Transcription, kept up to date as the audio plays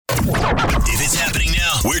If it's happening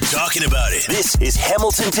now, we're talking about it. This is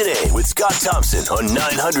Hamilton Today with Scott Thompson on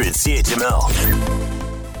 900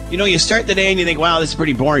 CHML. You know, you start the day and you think, wow, this is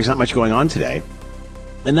pretty boring. There's not much going on today.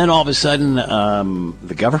 And then all of a sudden,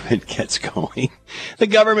 the government gets going. The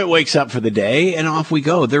government wakes up for the day and off we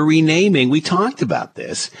go. They're renaming. We talked about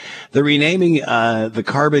this. They're renaming the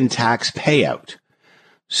carbon tax payout.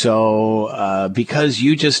 So because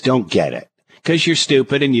you just don't get it, because you're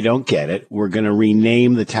stupid and you don't get it, we're going to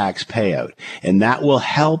rename the tax payout. And that will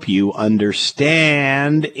help you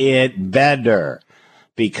understand it better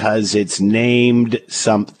because it's named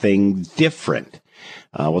something different.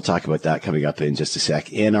 We'll talk about that coming up in just a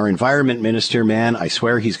sec. And our environment minister, man, I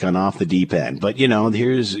swear he's gone off the deep end. But, you know,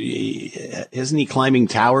 isn't he climbing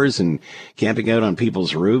towers and camping out on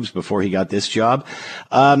people's roofs before he got this job?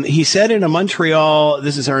 He said in a Montreal,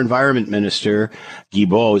 this is our environment minister,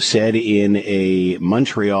 Guilbeault, said in a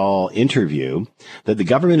Montreal interview that the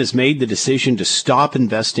government has made the decision to stop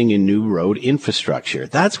investing in new road infrastructure.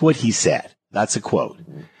 That's what he said. That's a quote.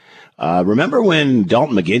 Remember when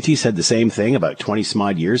Dalton McGuinty said the same thing about 20 some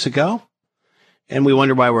odd years ago? And we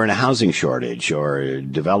wonder why we're in a housing shortage or a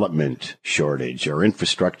development shortage or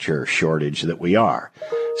infrastructure shortage that we are.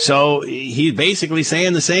 So he's basically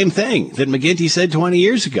saying the same thing that McGuinty said 20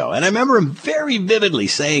 years ago. And I remember him very vividly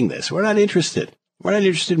saying this. We're not interested. We're not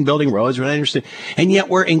interested in building roads. We're not interested. And yet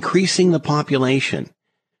we're increasing the population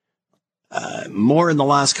more in the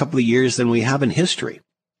last couple of years than we have in history.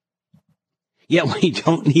 Yet we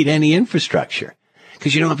don't need any infrastructure.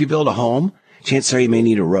 Because, you know, if you build a home, chances are you may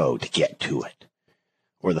need a road to get to it.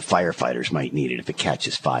 Or the firefighters might need it if it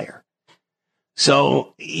catches fire.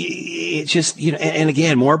 So it's just, you know, and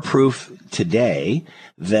again, more proof today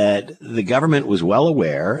that the government was well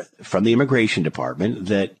aware from the immigration department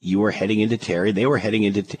that you were heading into they were heading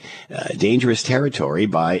into dangerous territory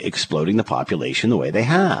by exploding the population the way they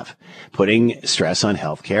have, putting stress on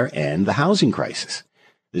healthcare and the housing crisis.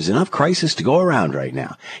 There's enough crisis to go around right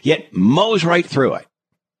now, yet mows right through it.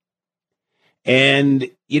 And,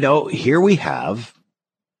 you know, here we have,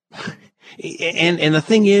 and the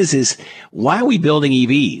thing is why are we building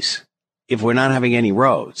EVs if we're not having any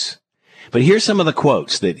roads? But here's some of the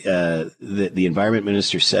quotes that the environment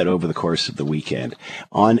minister said over the course of the weekend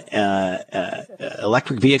on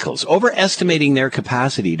electric vehicles. Overestimating their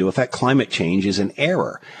capacity to affect climate change is an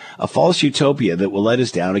error, a false utopia that will let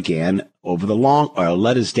us down over the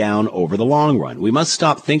long run. We must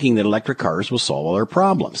stop thinking that electric cars will solve all our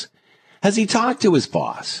problems. Has he talked to his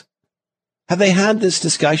boss? Have they had this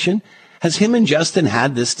discussion? Has him and Justin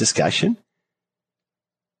had this discussion?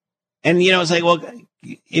 And, you know, it's like, well,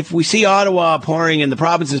 if we see Ottawa pouring and the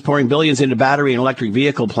province is pouring billions into battery and electric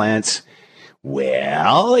vehicle plants,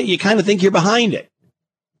 well, you kind of think you're behind it.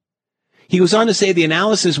 He goes on to say the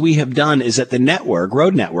analysis we have done is that the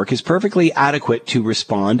road network, is perfectly adequate to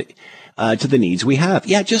respond to the needs we have.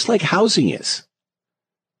 Yeah, just like housing is.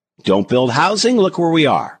 Don't build housing, look where we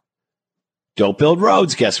are. Don't build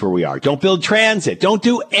roads, guess where we are. Don't build transit. Don't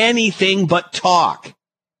do anything but talk.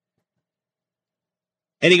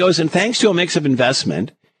 And he goes, and thanks to a mix of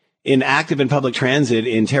investment in active and public transit,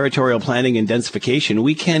 in territorial planning and densification,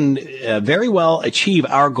 we can very well achieve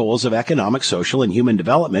our goals of economic, social, and human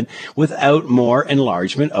development without more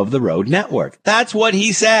enlargement of the road network. That's what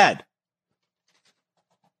he said.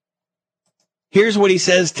 Here's what he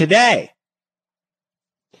says today.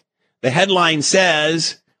 The headline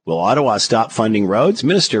says, will Ottawa stop funding roads?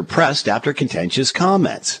 Minister pressed after contentious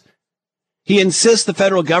comments. He insists the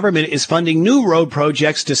federal government is funding new road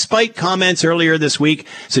projects despite comments earlier this week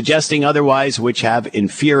suggesting otherwise, which have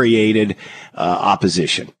infuriated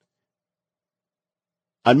opposition.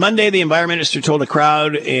 On Monday, the environment minister told a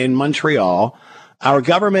crowd in Montreal, our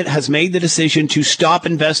government has made the decision to stop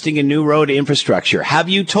investing in new road infrastructure. Have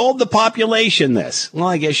you told the population this? Well,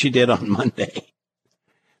 I guess you did on Monday.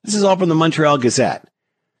 This is all from the Montreal Gazette.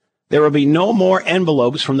 There will be no more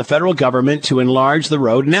envelopes from the federal government to enlarge the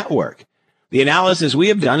road network. The analysis we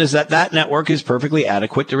have done is that network is perfectly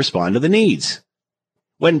adequate to respond to the needs.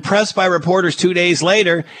 When pressed by reporters 2 days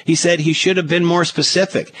later, he said he should have been more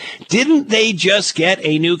specific. Didn't they just get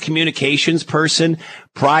a new communications person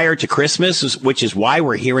prior to Christmas, which is why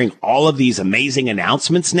we're hearing all of these amazing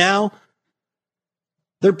announcements now?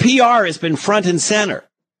 Their PR has been front and center.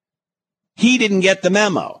 He didn't get the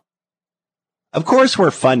memo. Of course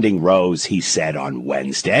we're funding roads, he said on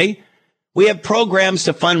Wednesday. We have programs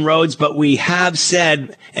to fund roads, but we have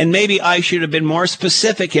said, and maybe I should have been more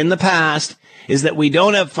specific in the past, is that we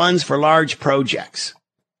don't have funds for large projects.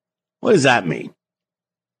 What does that mean?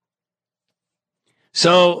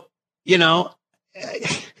 So, you know,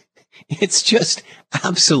 it's just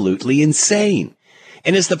absolutely insane.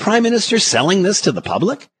 And is the prime minister selling this to the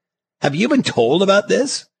public? Have you been told about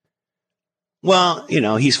this? Well,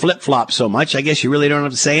 he's flip-flopped so much, I guess you really don't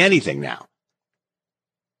have to say anything now.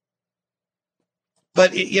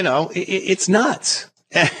 But, it's nuts.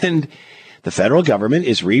 And the federal government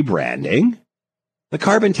is rebranding the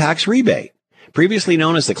carbon tax rebate. Previously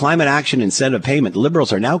known as the Climate Action Incentive Payment,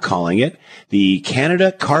 Liberals are now calling it the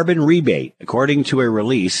Canada Carbon Rebate, according to a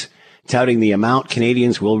release touting the amount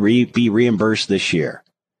Canadians will be reimbursed this year.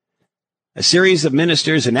 A series of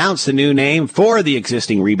ministers announced the new name for the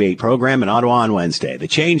existing rebate program in Ottawa on Wednesday. The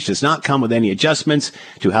change does not come with any adjustments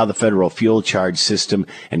to how the federal fuel charge system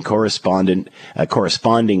and corresponding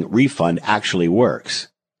refund actually works.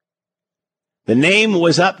 The name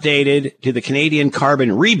was updated to the Canadian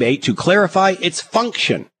Carbon Rebate to clarify its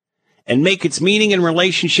function and make its meaning and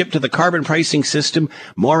relationship to the carbon pricing system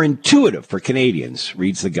more intuitive for Canadians,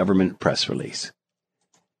 reads the government press release.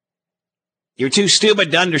 You're too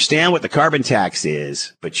stupid to understand what the carbon tax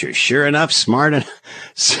is, but you're sure enough smart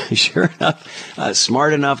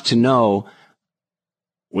enough to know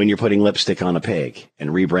when you're putting lipstick on a pig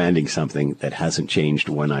and rebranding something that hasn't changed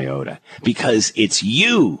one iota. Because it's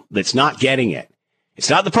you that's not getting it. It's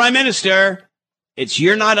not the prime minister. It's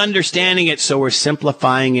you're not understanding it, so we're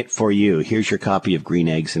simplifying it for you. Here's your copy of Green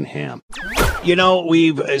Eggs and Ham.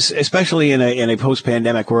 We've, especially in a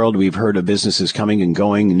post-pandemic world, we've heard of businesses coming and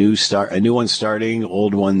going, new ones starting,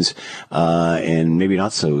 old ones, and maybe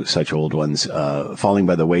not such old ones, falling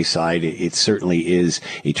by the wayside. It certainly is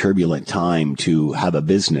a turbulent time to have a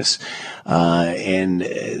business. But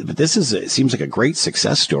it seems like a great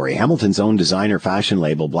success story. Hamilton's own designer fashion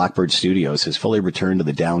label, Blackbird Studios, has fully returned to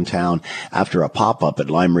the downtown after a pop-up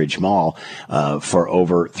at Lime Ridge Mall, for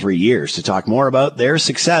over 3 years. To talk more about their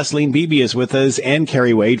success, Lean Beebe is with us, and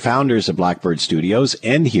Carrie Wade, founders of Blackbird Studios,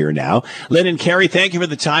 and here now. Lynn and Carrie, thank you for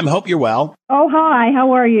the time. Hope you're well. Oh, hi.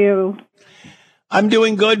 How are you? I'm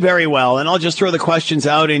doing good, very well. And I'll just throw the questions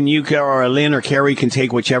out, and you or Lynn or Carrie can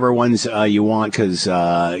take whichever ones you want, because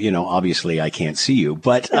obviously I can't see you.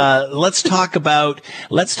 But let's talk about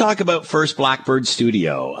first Blackbird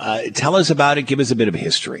Studio. Tell us about it. Give us a bit of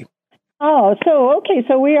history. Oh, so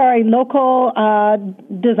we are a local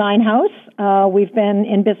design house. We've been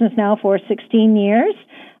in business now for 16 years.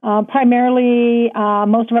 Primarily,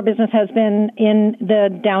 most of our business has been in the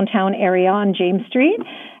downtown area on James Street.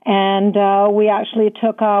 And we actually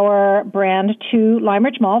took our brand to Lime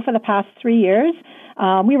Ridge Mall for the past 3 years.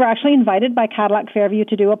 We were actually invited by Cadillac Fairview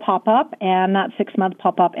to do a pop-up, and that 6-month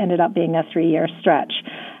pop-up ended up being a 3-year stretch.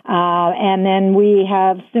 And then we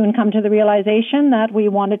have soon come to the realization that we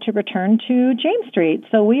wanted to return to James Street.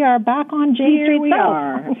 So we are back on James Street. We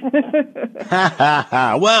are.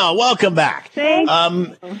 Well, welcome back. Thanks.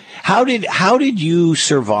 How did you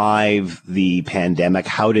survive the pandemic?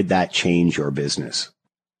 How did that change your business?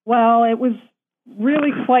 Well, it was really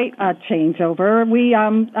quite a changeover. We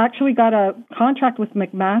actually got a contract with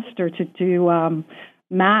McMaster to do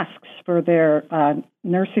masks for their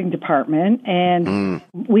nursing department, and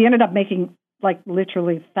we ended up making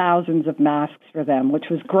literally thousands of masks for them, which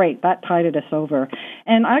was great. That tided us over.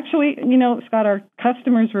 And actually, Scott, our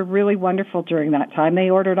customers were really wonderful during that time. They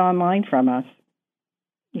ordered online from us.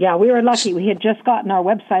 Yeah, we were lucky. We had just gotten our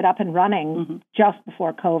website up and running just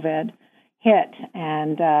before COVID hit.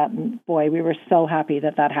 And boy, we were so happy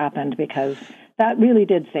that happened, because that really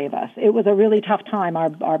did save us. It was a really tough time,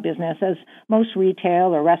 our business, as most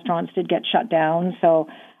retail or restaurants did get shut down. So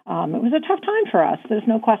it was a tough time for us. There's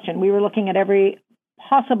no question. We were looking at every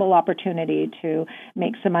possible opportunity to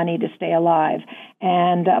make some money to stay alive.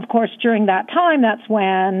 And of course, during that time, that's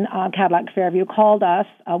when Cadillac Fairview called us.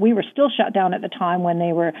 We were still shut down at the time when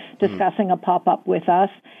they were discussing a pop-up with us.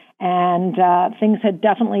 And things had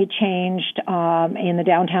definitely changed in the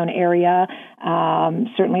downtown area.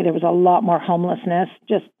 Certainly there was a lot more homelessness,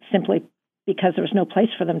 just simply because there was no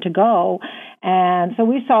place for them to go. And so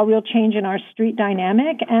we saw a real change in our street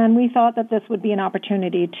dynamic, and we thought that this would be an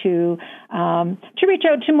opportunity to reach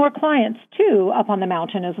out to more clients, too, up on the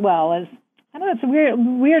mountain as well. As I don't know, it's a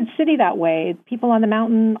weird city that way. People on the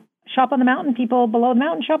mountain shop on the mountain, people below the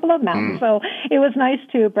mountain shop below the mountain. So it was nice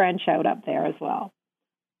to branch out up there as well.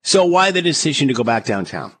 So why the decision to go back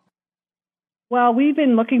downtown? Well, we've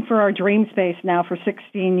been looking for our dream space now for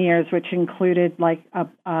 16 years, which included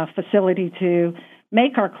a facility to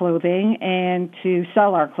make our clothing and to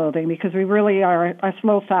sell our clothing, because we really are a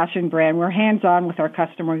slow fashion brand. We're hands-on with our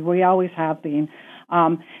customers. We always have been.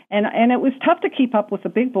 And it was tough to keep up with the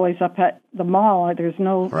big boys up at the mall. There's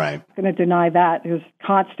no going to deny that. There's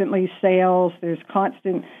constantly sales. There's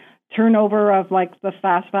constant turnover of like the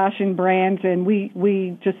fast fashion brands, and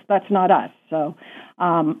we just, that's not us. So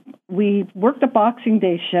we worked a Boxing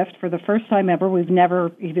Day shift for the first time ever. We've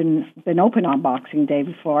never even been open on Boxing Day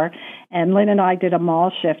before. And Lynn and I did a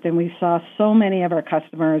mall shift, and we saw so many of our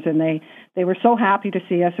customers, and they were so happy to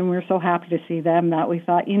see us, and we were so happy to see them that we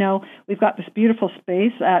thought, we've got this beautiful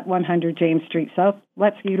space at 100 James Street South.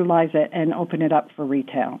 Let's utilize it and open it up for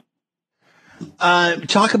retail.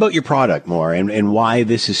 Talk about your product more and why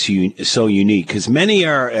this is so unique, because many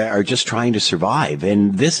are just trying to survive,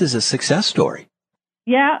 and this is a success story.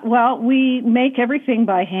 Yeah, well, we make everything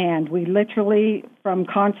by hand. We literally, from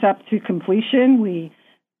concept to completion, we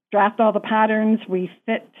draft all the patterns, we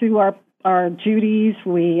fit to our duties,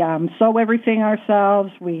 we sew everything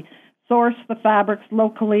ourselves, we source the fabrics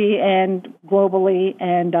locally and globally,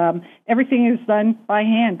 and everything is done by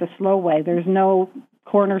hand, the slow way. There's no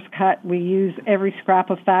corners cut. We use every scrap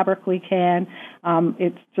of fabric we can.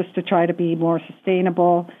 It's just to try to be more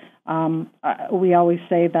sustainable. We always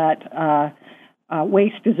say that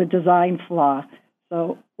waste is a design flaw.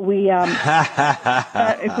 So we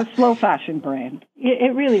it's a slow fashion brand.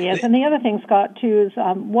 It really is. And the other thing, Scott, too, is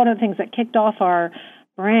one of the things that kicked off our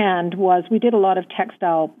brand was we did a lot of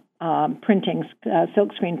textile printing,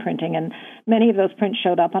 silkscreen printing, and many of those prints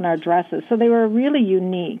showed up on our dresses. So they were really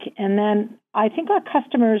unique. And then I think our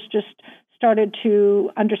customers just started to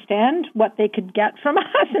understand what they could get from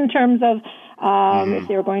us in terms of if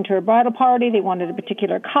they were going to a bridal party, they wanted a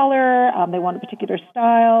particular color, they wanted a particular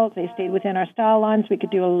style. If they stayed within our style lines, we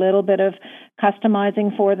could do a little bit of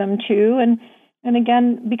customizing for them too. And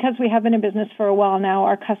again, because we have been in business for a while now,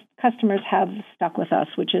 our customers have stuck with us,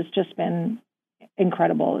 which has just been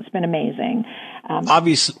incredible. It's been amazing.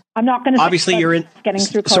 Obviously, I'm not going to. Obviously, you're in. Getting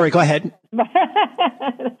through. Sorry, go ahead.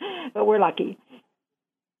 But we're lucky.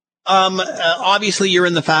 Obviously, you're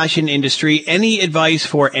in the fashion industry. Any advice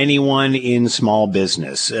for anyone in small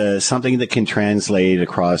business? Something that can translate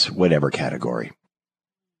across whatever category.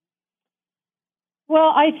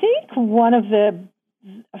 Well, I think one of the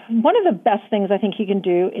best things I think you can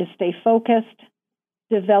do is stay focused,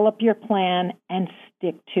 develop your plan, and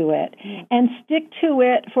stick to it. And stick to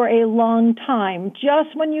it for a long time.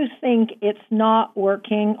 Just when you think it's not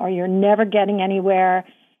working or you're never getting anywhere,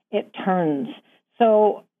 it turns.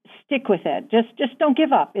 So stick with it. Just don't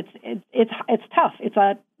give up. It's tough.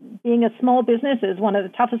 Being a small business is one of the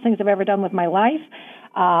toughest things I've ever done with my life.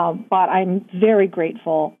 But I'm very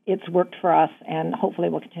grateful it's worked for us, and hopefully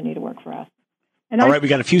it will continue to work for us. All right, we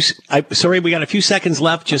got a few seconds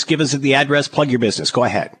left. Just give us the address, plug your business. Go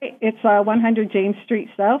ahead. It's 100 James Street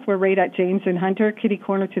South. We're right at James and Hunter, kitty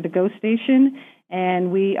corner to the GO station,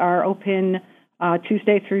 and we are open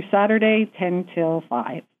Tuesday through Saturday, 10 till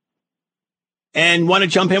 5. And want to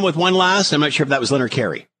jump in with one last? I'm not sure if that was Lynn or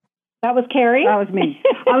Carrie. That was Carrie. That was me.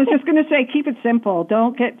 I was just going to say, keep it simple.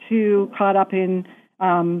 Don't get too caught up in,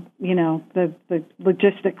 the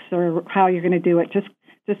logistics or how you're going to do it. Just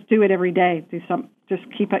do it every day. Just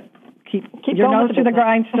keep your nose to the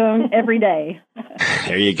grindstone every day.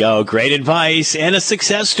 There you go. Great advice and a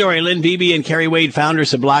success story. Lynn Beebe and Carrie Wade,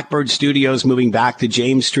 founders of Blackbird Studios, moving back to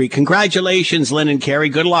James Street. Congratulations, Lynn and Carrie.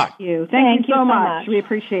 Good luck. Thank you. Thank you so much. We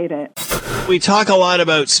appreciate it. We talk a lot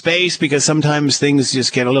about space because sometimes things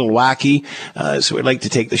just get a little wacky. So we'd like to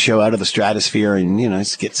take the show out of the stratosphere and,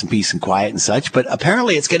 get some peace and quiet and such. But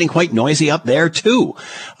apparently it's getting quite noisy up there too.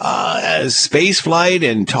 As space flight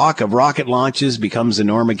and talk of rocket launches becomes the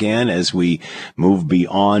norm again as we move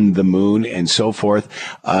beyond the moon and so forth.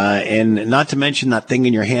 And not to mention that thing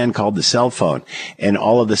in your hand called the cell phone and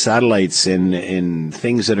all of the satellites and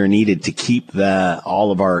things that are needed to keep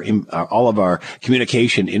all of our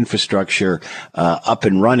communication infrastructure up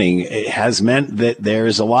and running. It has meant that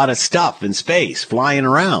there's a lot of stuff in space flying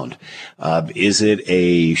around. Is it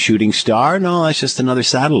a shooting star? No, that's just another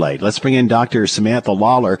satellite. Let's bring in Dr. Samantha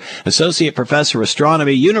Lawler, Associate Professor of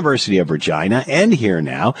Astronomy, University of Regina, and here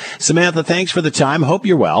now. Samantha, thanks for the time. Hope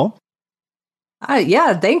you're well.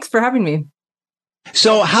 Yeah, thanks for having me.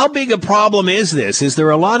 So how big a problem is this? Is there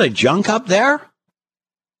a lot of junk up there?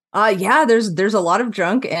 Yeah, there's a lot of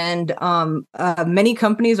junk, and many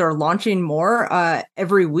companies are launching more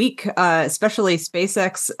every week, especially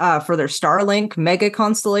SpaceX for their Starlink mega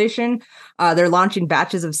constellation. They're launching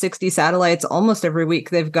batches of 60 satellites almost every week.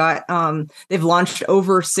 They've launched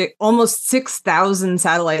over almost 6,000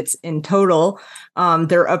 satellites in total.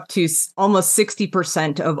 They're up to almost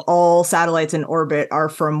 60% of all satellites in orbit are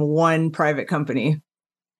from one private company.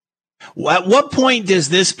 At what point does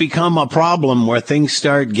this become a problem where things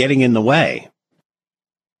start getting in the way?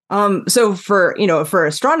 So for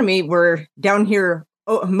astronomy, we're down here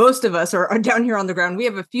most of us are down here on the ground. We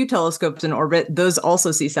have a few telescopes in orbit. Those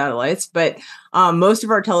also see satellites, but most of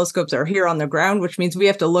our telescopes are here on the ground, which means we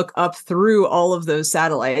have to look up through all of those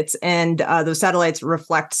satellites. And those satellites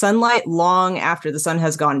reflect sunlight long after the sun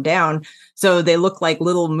has gone down. So they look like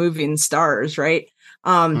little moving stars, right?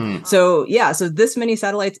 So this many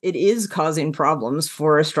satellites, it is causing problems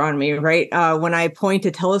for astronomy, right? When I point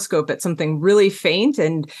a telescope at something really faint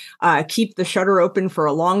and keep the shutter open for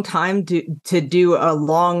a long time to do a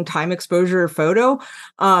long time exposure photo,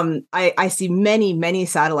 I see many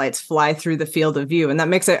satellites fly through the field of view, and that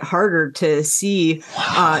makes it harder to see,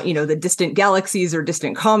 the distant galaxies or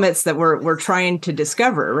distant comets that we're trying to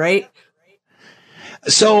discover, right?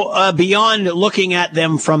 So beyond looking at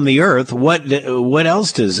them from the Earth, what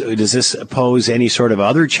else does this pose any sort of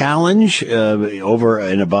other challenge over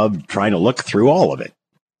and above trying to look through all of it?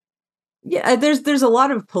 Yeah, there's a lot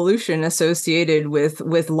of pollution associated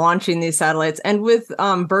with launching these satellites and with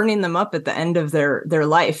burning them up at the end of their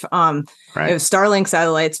life. Right. Starlink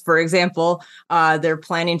satellites, for example, they're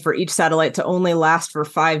planning for each satellite to only last for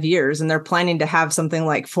 5 years, and they're planning to have something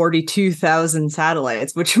like 42,000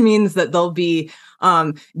 satellites, which means that they'll be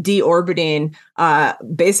deorbiting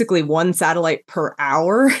basically one satellite per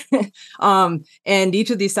hour. And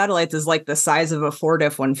each of these satellites is like the size of a Ford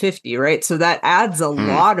F-150, right? So that adds a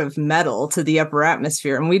lot of metal to the upper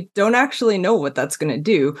atmosphere, and we don't actually know what that's going to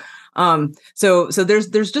do. So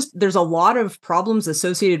there's a lot of problems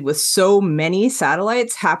associated with so many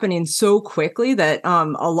satellites happening so quickly that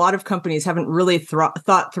a lot of companies haven't really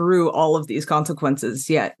thought through all of these consequences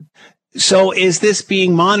yet. So is this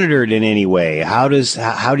being monitored in any way? How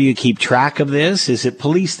do you keep track of this? Is it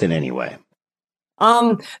policed in any way?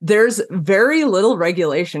 There's very little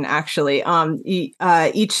regulation, actually.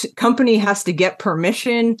 Each company has to get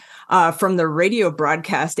permission from the radio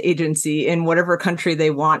broadcast agency in whatever country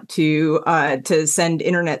they want to send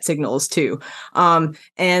internet signals to.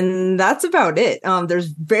 And that's about it. There's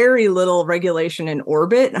very little regulation in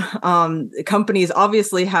orbit. Companies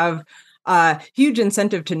obviously have huge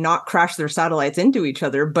incentive to not crash their satellites into each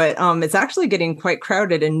other, but it's actually getting quite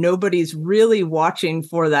crowded, and nobody's really watching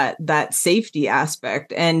for that safety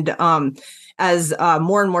aspect. And as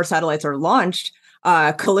more and more satellites are launched,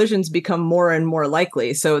 collisions become more and more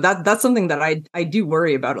likely. So that's something that I do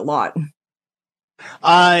worry about a lot.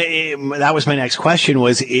 That was my next question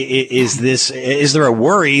is there a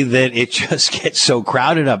worry that it just gets so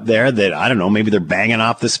crowded up there that, I don't know, maybe they're banging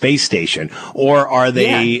off the space station, or are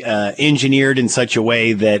they engineered in such a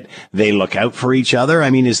way that they look out for each other?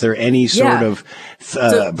 I mean, is there any sort of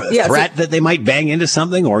threat that they might bang into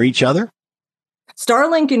something or each other?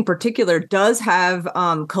 Starlink in particular does have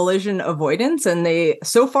collision avoidance, and they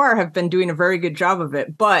so far have been doing a very good job of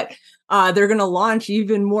it, but they're going to launch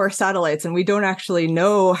even more satellites, and we don't actually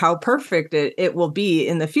know how perfect it will be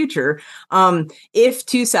in the future. If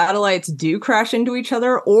two satellites do crash into each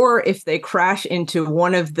other, or if they crash into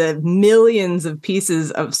one of the millions of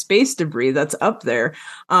pieces of space debris that's up there,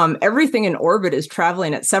 everything in orbit is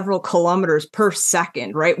traveling at several kilometers per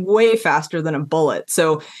second, right? Way faster than a bullet.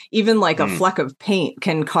 So even like a fleck of paint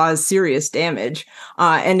can cause serious damage.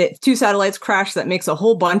 And if two satellites crash, that makes a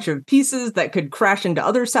whole bunch of pieces that could crash into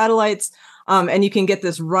other satellites. And you can get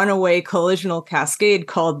this runaway collisional cascade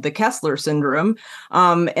called the Kessler syndrome.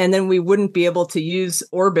 And then we wouldn't be able to use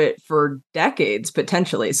orbit for decades,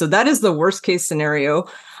 potentially. So that is the worst case scenario.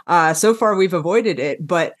 So far, we've avoided it,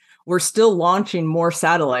 but we're still launching more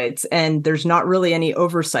satellites, and there's not really any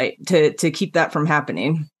oversight to keep that from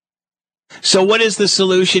happening. So what is the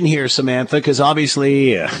solution here, Samantha? Because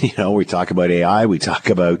obviously, we talk about AI, we talk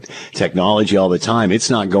about technology all the time. It's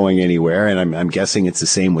not going anywhere, and I'm guessing it's the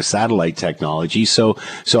same with satellite technology. So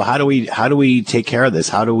how do we take care of this?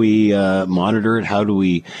 How do we monitor it?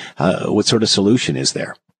 What sort of solution is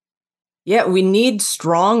there? Yeah, we need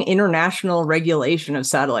strong international regulation of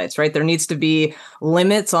satellites, right? There needs to be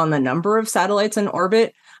limits on the number of satellites in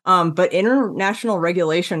orbit. But international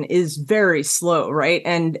regulation is very slow, right?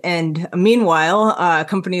 And meanwhile,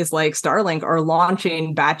 companies like Starlink are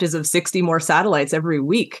launching batches of 60 more satellites every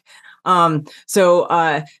week.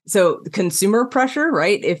 So consumer pressure,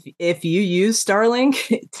 right? If you use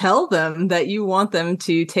Starlink, tell them that you want them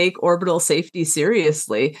to take orbital safety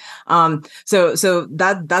seriously. So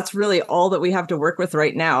that's really all that we have to work with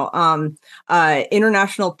right now.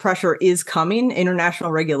 International pressure is coming,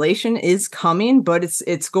 international regulation is coming, but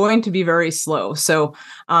it's going to be very slow. So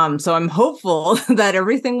I'm hopeful that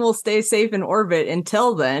everything will stay safe in orbit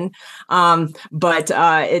until then. But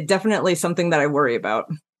it definitely something that I worry about.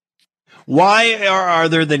 Why are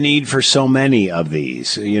there the need for so many of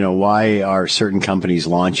these? Why are certain companies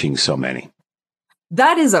launching so many?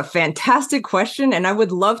 That is a fantastic question, and I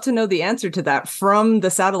would love to know the answer to that from the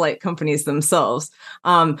satellite companies themselves.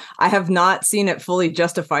 I have not seen it fully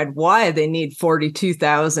justified why they need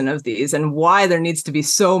 42,000 of these and why there needs to be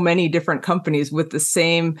so many different companies with the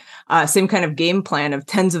same kind of game plan of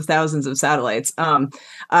tens of thousands of satellites.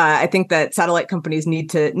 I think that satellite companies need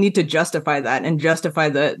to justify that and justify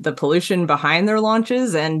the pollution behind their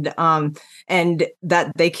launches, and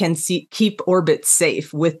that they can keep orbit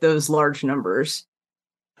safe with those large numbers.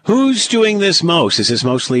 Who's doing this most? Is this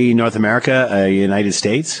mostly North America, United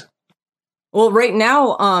States? Well, right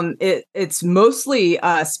now, it's mostly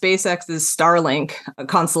SpaceX's Starlink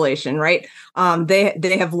constellation, right?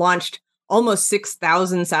 They have launched almost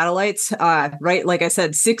 6,000 satellites, right? Like I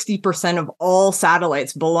said, 60% of all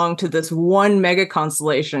satellites belong to this one mega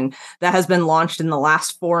constellation that has been launched in the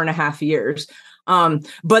last 4.5 years.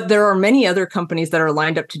 But there are many other companies that are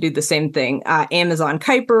lined up to do the same thing. Amazon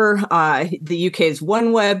Kuiper, the UK's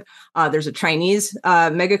OneWeb. There's a Chinese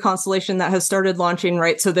mega constellation that has started launching,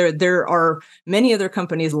 right? So there are many other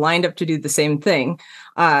companies lined up to do the same thing.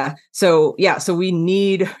 So we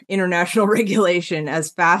need international regulation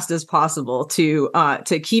as fast as possible to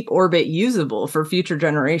keep orbit usable for future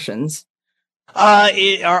generations. Are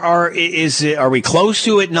we close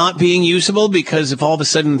to it not being usable? Because if all of a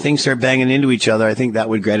sudden things start banging into each other, I think that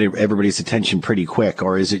would get everybody's attention pretty quick.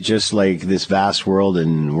 Or is it just like this vast world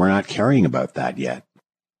and we're not caring about that yet?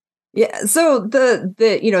 Yeah. So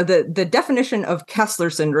the definition of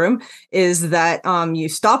Kessler syndrome is that you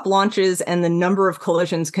stop launches and the number of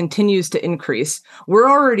collisions continues to increase. We're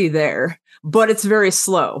already there, but it's very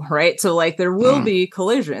slow, right? So like there will be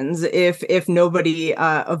collisions if nobody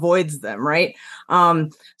avoids them, right?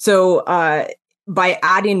 By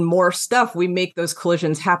adding more stuff, we make those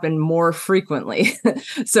collisions happen more frequently.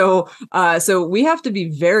 So we have to be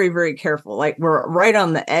very, very careful. Like we're right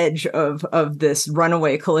on the edge of this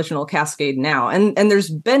runaway collisional cascade now. And there's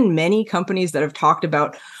been many companies that have talked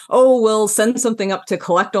about, oh, we'll send something up to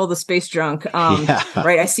collect all the space junk.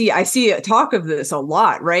 Right. I see a talk of this a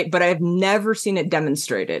lot, right? But I've never seen it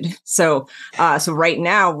demonstrated. So right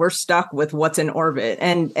now we're stuck with what's in orbit,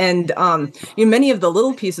 and many of the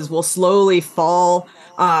little pieces will slowly fall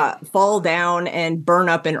down and burn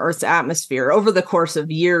up in Earth's atmosphere over the course of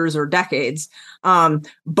years or decades.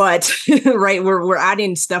 But right, we're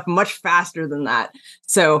adding stuff much faster than that.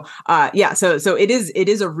 So it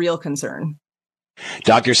is a real concern.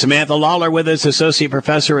 Dr. Samantha Lawler with us, Associate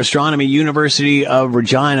Professor, Astronomy, University of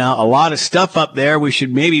Regina. A lot of stuff up there. We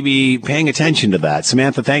should maybe be paying attention to that.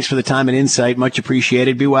 Samantha, thanks for the time and insight. Much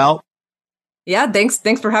appreciated. Be well. Yeah,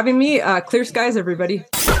 thanks for having me. Clear skies, everybody.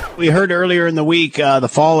 We heard earlier in the week the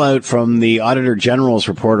fallout from the Auditor General's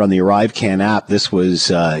report on the ArriveCan app. This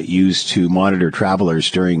was used to monitor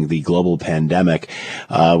travelers during the global pandemic.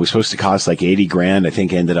 It was supposed to cost like $80,000. I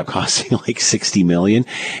think ended up costing like $60 million.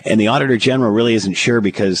 And the Auditor General really isn't sure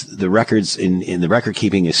because the records in the record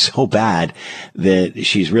keeping is so bad that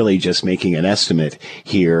she's really just making an estimate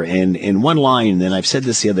here. And in one line, and I've said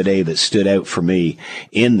this the other day, that stood out for me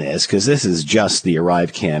in this, because this is just the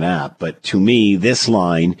ArriveCan app, but to me, this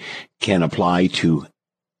line can apply to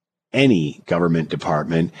any government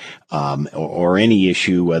department or any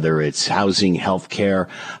issue, whether it's housing, healthcare,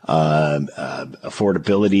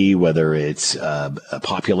 affordability, whether it's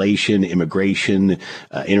population, immigration,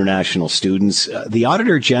 international students. The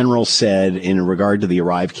Auditor General said in regard to the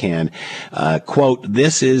ArriveCan, quote,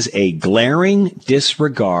 "This is a glaring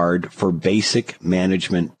disregard for basic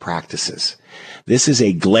management practices." This is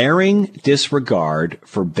a glaring disregard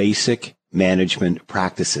for basic management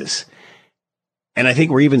practices. And I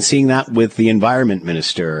think we're even seeing that with the environment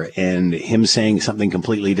minister and him saying something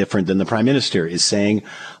completely different than the prime minister is saying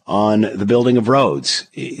on the building of roads.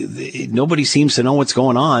 Nobody seems to know what's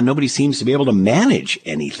going on. Nobody seems to be able to manage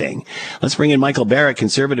anything. Let's bring in Michael Barrett,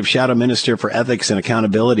 Conservative Shadow Minister for Ethics and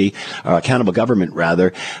Accountability, or Accountable Government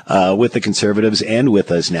rather, with the Conservatives and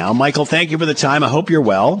with us now. Michael, thank you for the time. I hope you're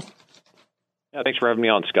well. Yeah, thanks for having me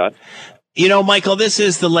on, Scott. You know, Michael, this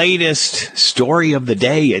is the latest story of the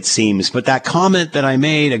day, it seems, but that comment that I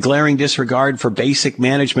made, a glaring disregard for basic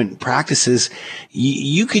management practices,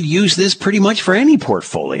 you could use this pretty much for any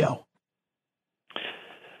portfolio.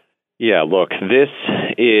 Yeah, look, this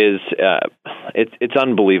is, it's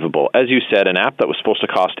unbelievable. As you said, an app that was supposed to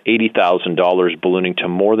cost $80,000 ballooning to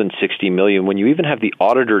more than $60 million, when you even have the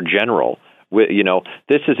Auditor General,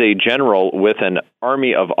 this is a general with an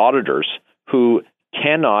army of auditors who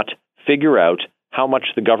cannot figure out how much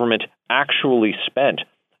the government actually spent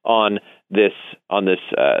on this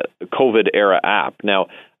COVID era app. Now,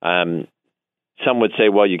 some would say,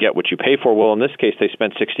 well, you get what you pay for. Well, in this case, they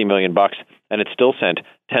spent $60 million and it still sent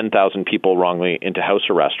 10,000 people wrongly into house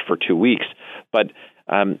arrest for 2 weeks. But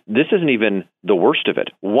this isn't even the worst of it.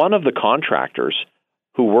 One of the contractors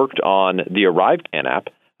who worked on the ArriveCan app,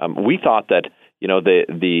 we thought that, you know,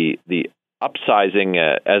 the upsizing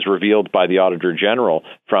as revealed by the Auditor General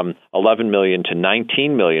from $11 million to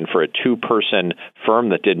 $19 million for a 2-person firm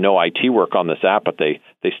that did no IT work on this app, but they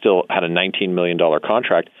still had a $19 million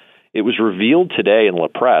contract. It was revealed today in La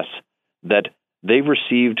Presse that they've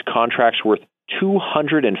received contracts worth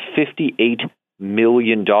 $258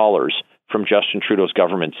 million from Justin Trudeau's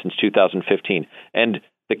government since 2015. And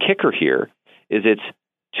the kicker here is it's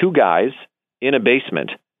two guys in a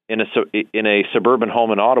basement in a suburban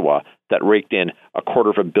home in Ottawa that raked in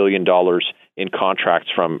 $250 million in contracts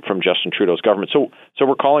from Justin Trudeau's government. So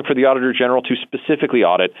we're calling for the Auditor General to specifically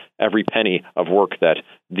audit every penny of work that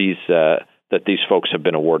these folks have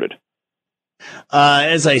been awarded.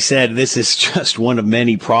 As I said, this is just one of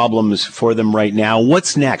many problems for them right now.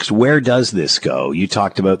 What's next? Where does this go? You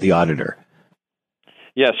talked about the auditor.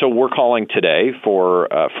 Yeah, so we're calling today for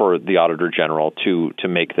the Auditor General to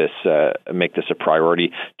make this a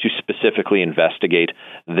priority, to specifically investigate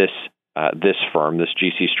this firm, this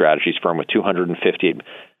GC Strategies firm with $258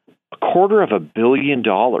 million.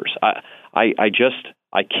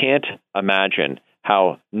 I can't imagine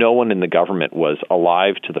how no one in the government was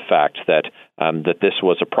alive to the fact that this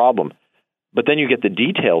was a problem. But then you get the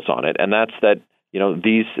details on it, and that's that, you know,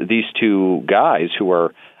 these two guys who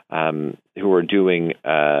are doing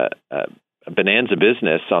bonanza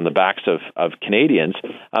business on the backs of Canadians,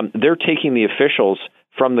 they're taking the officials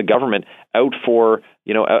from the government out for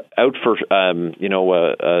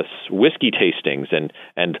whiskey tastings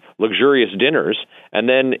and luxurious dinners, and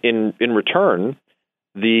then in return,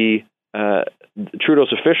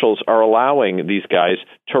 Trudeau's officials are allowing these guys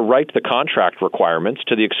to write the contract requirements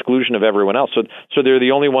to the exclusion of everyone else. So they're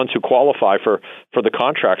the only ones who qualify for the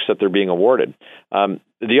contracts that they're being awarded.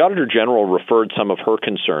 The Auditor General referred some of her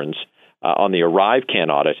concerns on the ArriveCan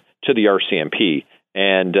audit to the RCMP,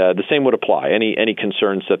 and the same would apply. Any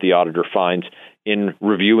concerns that the auditor finds in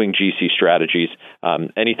reviewing GC Strategies,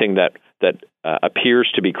 anything that appears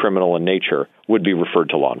to be criminal in nature would be referred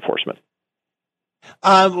to law enforcement.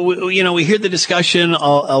 We hear the discussion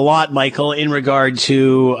a lot, Michael, in regard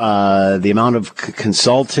to the amount of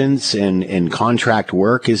consultants and contract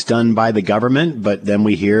work is done by the government. But then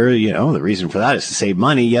we hear, the reason for that is to save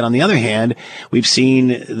money. Yet on the other hand, we've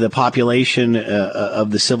seen the population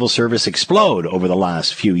of the civil service explode over the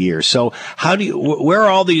last few years. So where are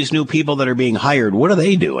all these new people that are being hired? What are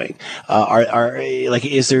they doing?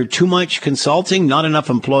 Is there too much consulting, not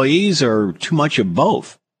enough employees, or too much of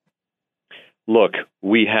both? Look,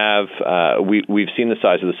 we've seen the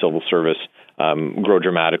size of the civil service grow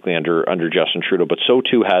dramatically under Justin Trudeau, but so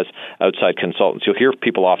too has outside consultants. You'll hear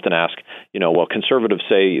people often ask, well, Conservatives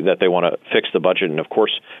say that they want to fix the budget, and of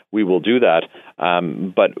course we will do that.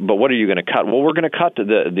 But what are you going to cut? Well, we're going to cut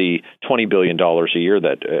the $20 billion a year or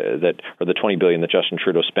the $20 billion that Justin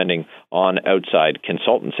Trudeau is spending on outside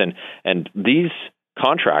consultants, and these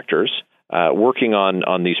contractors working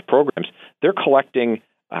on these programs, they're collecting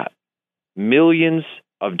millions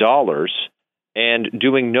of dollars and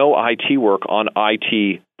doing no IT work on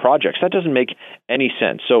IT projects. That doesn't make any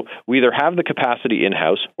sense. So we either have the capacity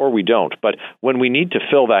in-house or we don't. But when we need to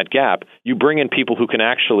fill that gap, you bring in people who can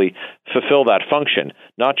actually fulfill that function,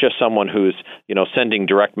 not just someone who's, sending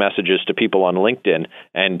direct messages to people on LinkedIn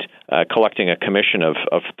and collecting a commission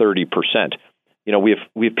of 30%. We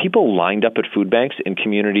have people lined up at food banks in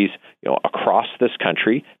communities, across this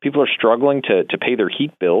country. People are struggling to pay their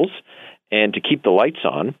heat bills and to keep the lights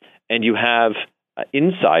on, and you have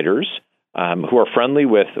insiders who are friendly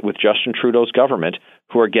with Justin Trudeau's government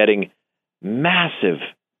who are getting massive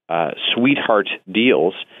sweetheart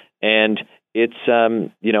deals, and it's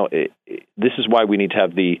this is why we need to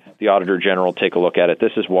have the Auditor General take a look at it.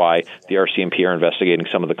 This is why the RCMP are investigating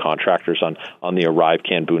some of the contractors on the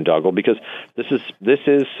ArriveCan boondoggle, because this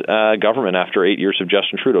is government after 8 years of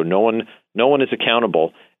Justin Trudeau. No one is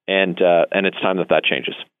accountable, and it's time that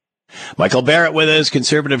changes. Michael Barrett with us,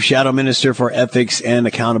 Conservative Shadow Minister for Ethics and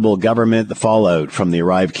Accountable Government. The fallout from the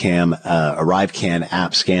ArriveCan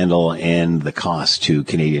app scandal and the cost to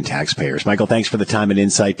Canadian taxpayers. Michael, thanks for the time and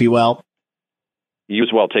insight. Be well. You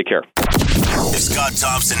as well. Take care. Scott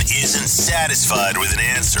Thompson isn't satisfied with an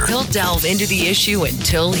answer, He'll delve into the issue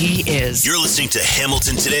until he is. You're listening to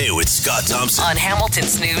Hamilton Today with Scott Thompson On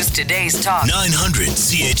Hamilton's News Today's Talk. 900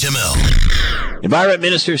 CHML. Environment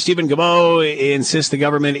Minister Stephen Guilbeault insists the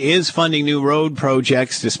government is funding new road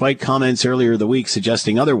projects despite comments earlier the week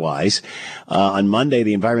suggesting otherwise. On Monday,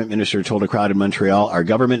 the Environment Minister told a crowd in Montreal, our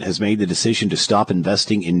government has made the decision to stop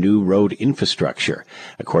investing in new road infrastructure.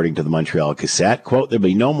 According to the Montreal Gazette, quote, there'll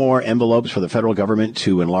be no more envelopes for the federal government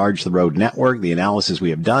to enlarge the road network. The analysis we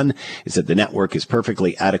have done is that the network is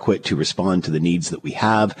perfectly adequate to respond to the needs that we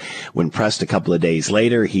have. When pressed a couple of days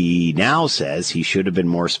later, he now says he should have been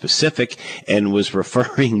more specific and was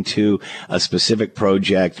referring to a specific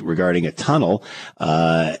project regarding a tunnel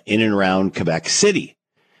in and around Quebec City.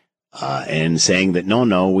 And saying that,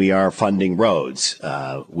 no, we are funding roads,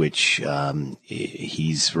 which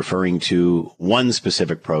he's referring to one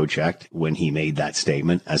specific project when he made that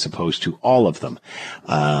statement, as opposed to all of them.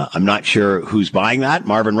 I'm not sure who's buying that.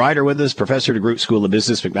 Marvin Ryder with us, professor at DeGroote School of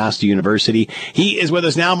Business, McMaster University. He is with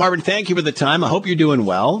us now. Marvin, thank you for the time. I hope you're doing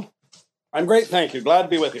well. I'm great, thank you. Glad to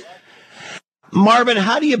be with you. Marvin,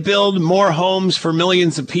 how do you build more homes for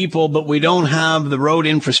millions of people, but we don't have the road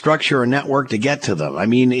infrastructure or network to get to them? I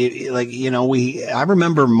mean, I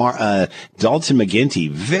remember Dalton McGuinty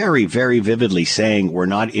very, very vividly saying we're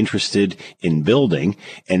not interested in building,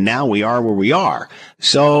 and now we are where we are.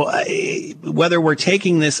 So whether we're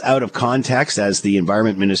taking this out of context, as the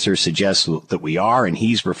Environment Minister suggests that we are, and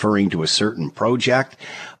he's referring to a certain project,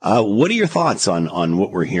 what are your thoughts on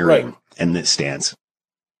what we're hearing and this stance?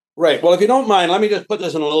 Right. Well, if you don't mind, let me just put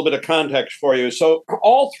this in a little bit of context for you. So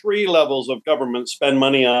all three levels of government spend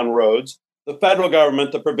money on roads: the federal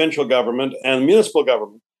government, the provincial government, and municipal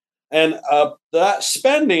government. And that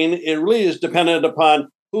spending, it really is dependent upon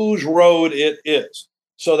whose road it is.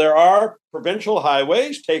 So there are provincial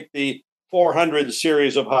highways. Take the 400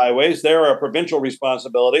 series of highways. They're a provincial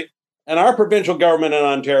responsibility. And our provincial government in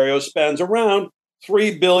Ontario spends around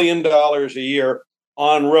 $3 billion a year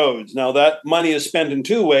on roads. Now, that money is spent in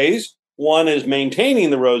two ways. One is maintaining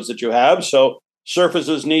the roads that you have, so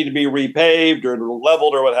surfaces need to be repaved or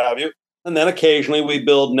leveled or what have you. And then occasionally we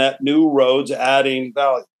build net new roads, adding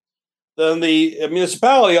value. Then the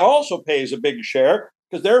municipality also pays a big share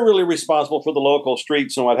because they're really responsible for the local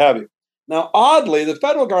streets and what have you. Now, oddly, the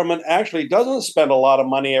federal government actually doesn't spend a lot of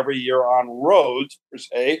money every year on roads, per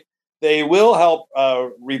se. They will help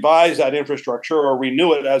revise that infrastructure or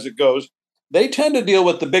renew it as it goes. They tend to deal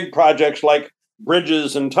with the big projects like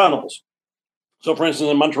bridges and tunnels. So, for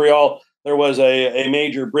instance, in Montreal, there was a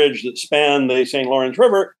major bridge that spanned the St. Lawrence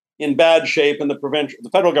River in bad shape, and the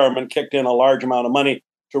federal government kicked in a large amount of money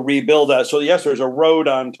to rebuild that. So, yes, there's a road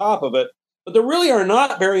on top of it, but there really are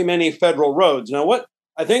not very many federal roads. Now, what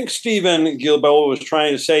I think Stephen Guilbeault was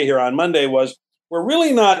trying to say here on Monday was we're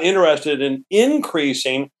really not interested in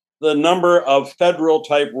increasing the number of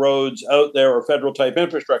federal-type roads out there or federal-type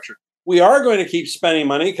infrastructure. We are going to keep spending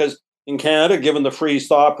money because in Canada, given the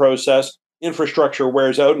freeze-thaw process, infrastructure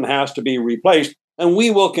wears out and has to be replaced, and we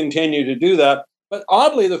will continue to do that. But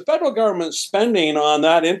oddly, the federal government spending on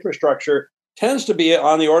that infrastructure tends to be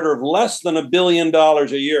on the order of less than $1 billion a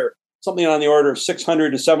year, something on the order of $600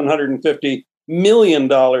 to $750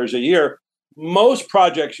 million a year. Most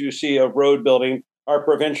projects you see of road building are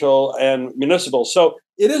provincial and municipal. So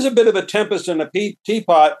it is a bit of a tempest in a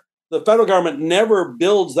teapot. The federal government never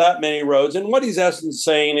builds that many roads. And what he's essence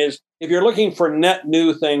saying is, if you're looking for net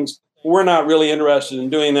new things, we're not really interested in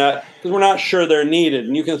doing that because we're not sure they're needed.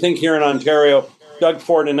 And you can think here in Ontario, Doug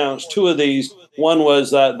Ford announced two of these. One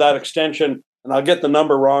was that extension, and I'll get the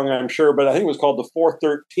number wrong, I'm sure, but I think it was called the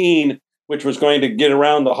 413, which was going to get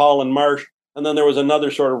around the Holland Marsh. And then there was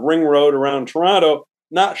another sort of ring road around Toronto.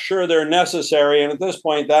 Not sure they're necessary. And at this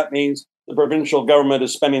point, that means the provincial government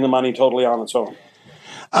is spending the money totally on its own.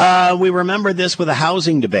 We remember this with a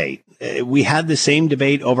housing debate. We had the same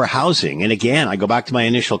debate over housing. And again, I go back to my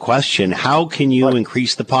initial question. How can you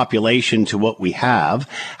increase the population to what we have?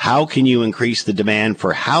 How can you increase the demand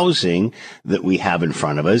for housing that we have in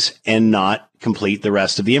front of us and not complete the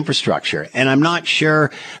rest of the infrastructure? And I'm not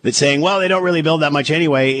sure that saying, well, they don't really build that much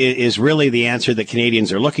anyway, is really the answer that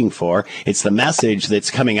Canadians are looking for. It's the message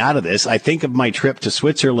that's coming out of this. I think of my trip to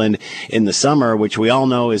Switzerland in the summer, which we all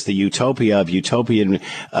know is the utopia of utopian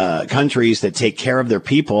countries that take care of their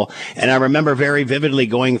people. And I remember very vividly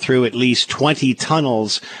going through at least 20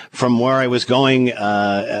 tunnels from where I was going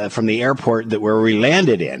from the airport where we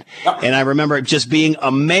landed in. And I remember just being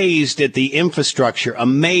amazed at the infrastructure,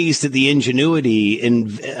 amazed at the ingenuity ingenuity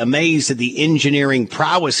and amazed at the engineering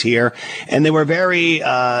prowess here. And they were very,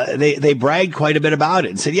 they bragged quite a bit about it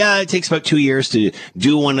and said, yeah, it takes about 2 years to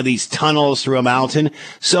do one of these tunnels through a mountain.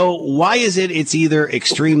 So why is it's either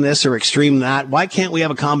extreme this or extreme that? Why can't we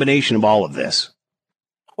have a combination of all of this?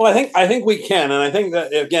 Well, I think we can. And I think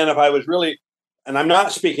that, again, if I was really, and I'm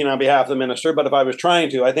not speaking on behalf of the minister, but if I was trying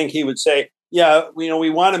to, I think he would say, yeah, we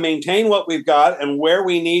want to maintain what we've got, and where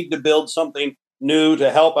we need to build something new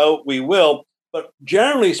to help out, we will. But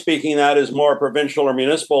generally speaking, that is more provincial or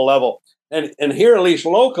municipal level. And here, at least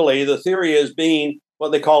locally, the theory is being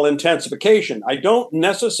what they call intensification. I don't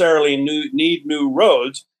necessarily need new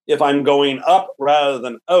roads if I'm going up rather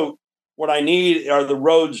than out. What I need are the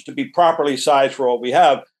roads to be properly sized for what we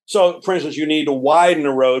have. So, for instance, you need to widen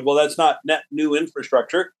a road. Well, that's not net new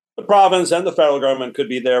infrastructure. The province and the federal government could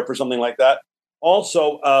be there for something like that.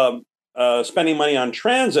 Also, spending money on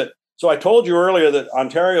transit. So I told you earlier that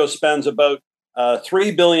Ontario spends about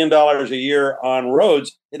 $3 billion a year on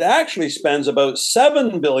roads. It actually spends about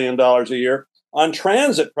 $7 billion a year on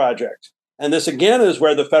transit projects. And this, again, is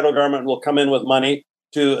where the federal government will come in with money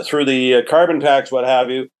through the carbon tax, what have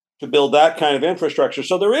you, to build that kind of infrastructure.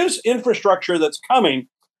 So there is infrastructure that's coming,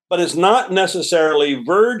 but it's not necessarily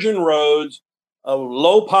virgin roads, a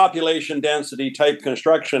low population density type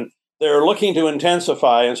construction. They're looking to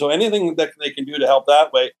intensify. And so anything that they can do to help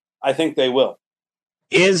that way, I think they will.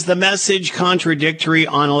 Is the message contradictory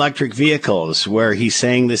on electric vehicles, where he's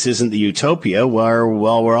saying this isn't the utopia, where,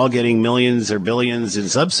 well, we're all getting millions or billions in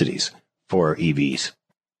subsidies for EVs?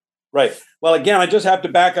 Right. Well, again, I just have to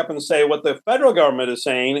back up and say what the federal government is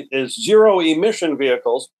saying is zero emission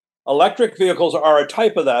vehicles. Electric vehicles are a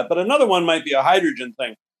type of that, but another one might be a hydrogen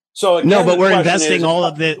thing. So again, no, but we're investing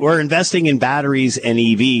we're investing in batteries and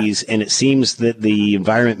EVs, and it seems that the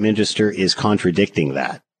environment minister is contradicting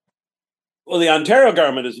that. Well, the Ontario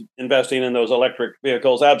government is investing in those electric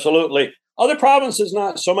vehicles, absolutely. Other provinces,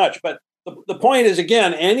 not so much. But the point is,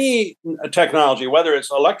 again, any technology, whether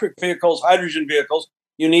it's electric vehicles, hydrogen vehicles,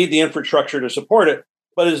 you need the infrastructure to support it.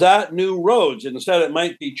 But is that new roads? Instead, it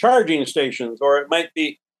might be charging stations, or it might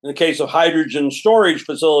be, in the case of hydrogen storage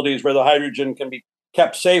facilities, where the hydrogen can be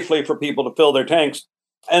kept safely for people to fill their tanks.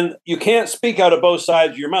 And you can't speak out of both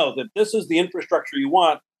sides of your mouth. If this is the infrastructure you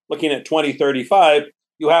want, looking at 2035,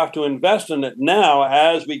 you have to invest in it now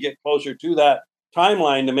as we get closer to that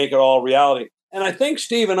timeline to make it all reality. And I think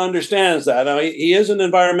Stephen understands that. I mean, he is an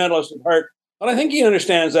environmentalist at heart, but I think he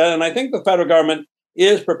understands that. And I think the federal government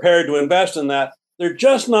is prepared to invest in that. They're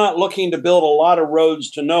just not looking to build a lot of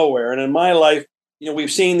roads to nowhere. And in my life,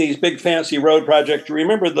 we've seen these big fancy road projects. You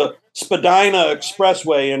remember the Spadina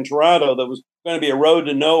Expressway in Toronto that was going to be a road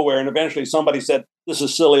to nowhere. And eventually somebody said, this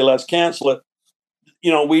is silly, let's cancel it.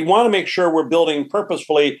 We want to make sure we're building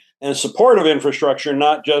purposefully and supportive infrastructure,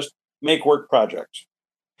 not just make work projects.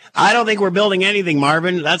 I don't think we're building anything,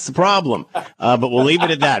 Marvin. That's the problem. But we'll leave it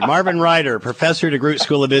at that. Marvin Ryder, professor at DeGroote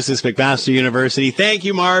School of Business, McMaster University. Thank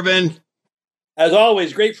you, Marvin. As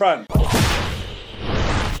always, great fun.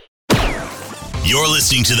 You're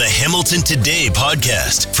listening to the Hamilton Today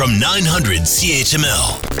podcast from 900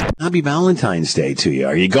 CHML. Happy Valentine's Day to you.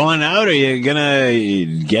 Are you going out? Are you going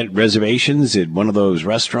to get reservations at one of those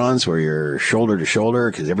restaurants where you're shoulder to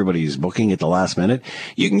shoulder because everybody's booking at the last minute?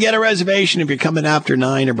 You can get a reservation if you're coming after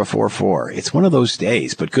 9 or before 4. It's one of those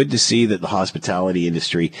days, but good to see that the hospitality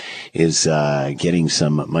industry is getting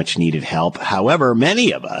some much needed help. However,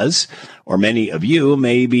 many of us, or many of you,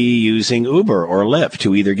 may be using Uber or Lyft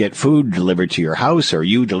to either get food delivered to your house or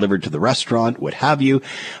you delivered to the restaurant, what have you.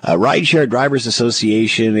 Rideshare Drivers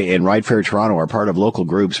Association and RideFair Toronto are part of local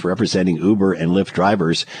groups representing Uber and Lyft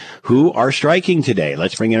drivers who are striking today.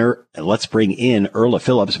 Let's bring in Erla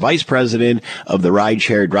Phillips, Vice President of the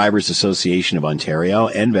Rideshare Drivers Association of Ontario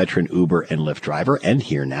and veteran Uber and Lyft driver, and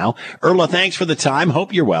here now. Erla, thanks for the time.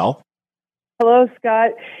 Hope you're well. Hello,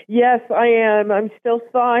 Scott. Yes, I am. I'm still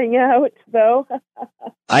thawing out, though.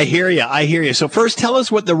 I hear you. So first, tell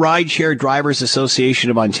us what the Rideshare Drivers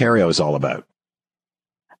Association of Ontario is all about.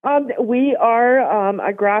 We are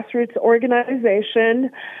a grassroots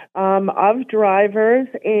organization of drivers,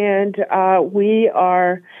 and we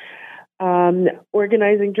are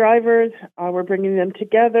organizing drivers. We're bringing them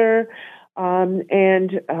together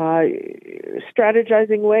and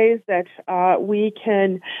strategizing ways that we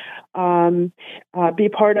can be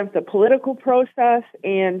part of the political process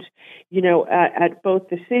and, at both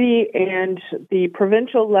the city and the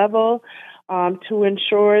provincial level to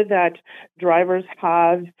ensure that drivers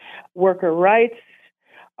have worker rights.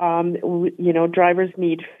 Drivers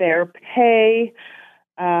need fair pay.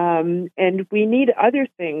 And we need other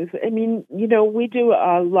things. I mean, we do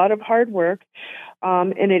a lot of hard work,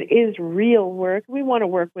 and it is real work. We want to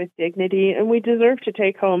work with dignity, and we deserve to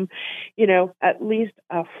take home, at least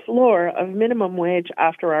a floor of minimum wage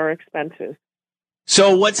after our expenses.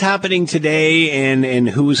 So what's happening today, and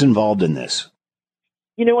who's involved in this?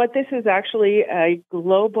 You know what? This is actually a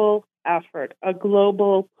global effort, a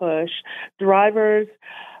global push. Drivers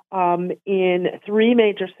in 3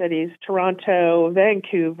 major cities, Toronto,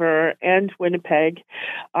 Vancouver, and Winnipeg,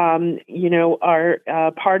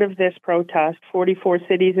 are part of this protest. 44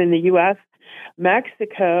 cities in the U.S.,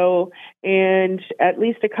 Mexico, and at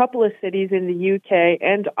least a couple of cities in the U.K.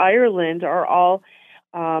 and Ireland are all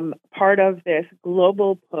part of this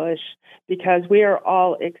global push because we are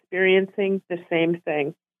all experiencing the same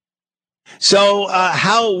thing. So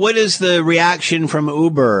what is the reaction from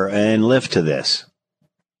Uber and Lyft to this?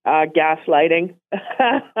 Gaslighting.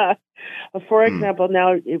 For example,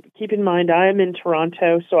 now keep in mind I am in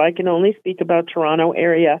Toronto, so I can only speak about Toronto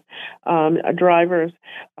area drivers,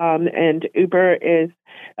 and Uber is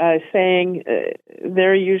saying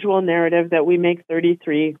their usual narrative that we make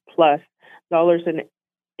 $33+ an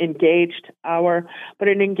engaged hour, but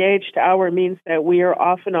an engaged hour means that we are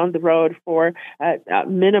often on the road for a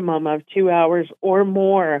minimum of 2 hours or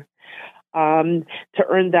more to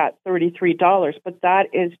earn that $33. But that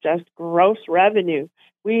is just gross revenue.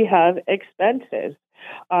 We have expenses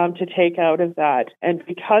to take out of that. And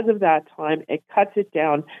because of that time, it cuts it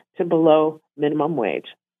down to below minimum wage.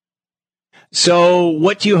 So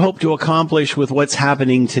what do you hope to accomplish with what's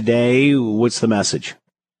happening today? What's the message?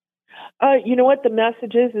 You know what the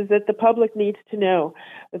message is that the public needs to know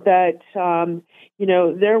that,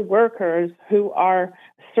 their workers who are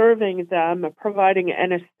serving them, providing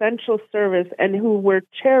an essential service, and who were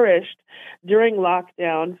cherished during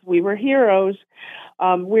lockdowns. We were heroes.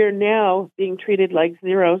 We're now being treated like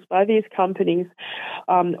zeros by these companies.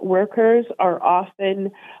 Workers are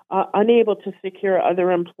often unable to secure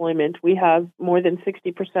other employment. We have more than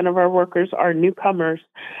 60% of our workers are newcomers,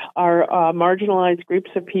 are marginalized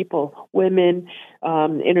groups of people, women,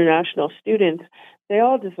 international students. They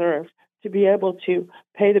all deserve to be able to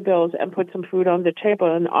pay the bills and put some food on the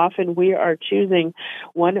table. And often we are choosing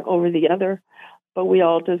one over the other, but we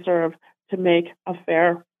all deserve to make a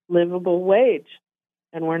fair, livable wage.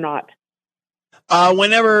 And we're not.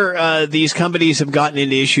 Whenever these companies have gotten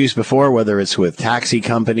into issues before, whether it's with taxi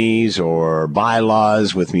companies or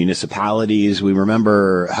bylaws with municipalities, we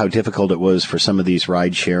remember how difficult it was for some of these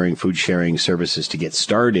ride-sharing, food-sharing services to get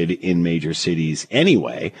started in major cities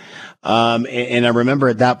anyway. And I remember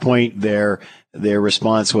at that point their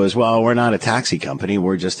response was, well, we're not a taxi company.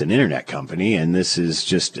 We're just an internet company. And this is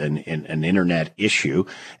just an internet issue.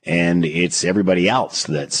 And it's everybody else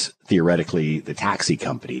that's theoretically the taxi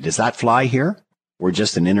company. Does that fly here? We're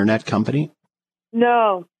just an internet company?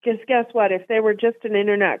 No, because guess what? If they were just an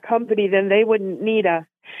internet company, then they wouldn't need us.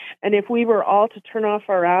 And if we were all to turn off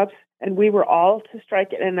our apps and we were all to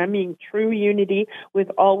strike it, and I mean true unity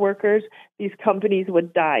with all workers, these companies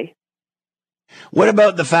would die. What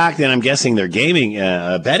about the fact that I'm guessing they're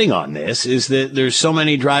betting on this, is that there's so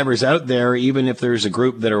many drivers out there, even if there's a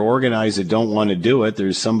group that are organized that don't want to do it,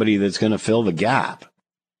 there's somebody that's going to fill the gap.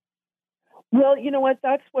 Well, you know what?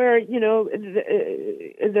 That's where,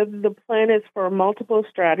 the plan is for multiple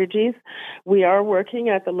strategies. We are working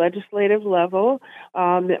at the legislative level,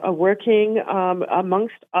 working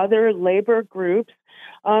amongst other labor groups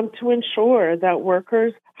to ensure that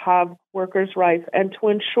workers have workers' rights and to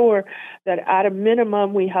ensure that at a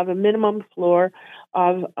minimum we have a minimum floor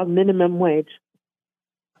of a minimum wage.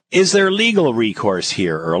 Is there legal recourse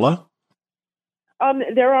here, Irla?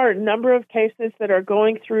 There are a number of cases that are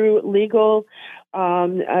going through legal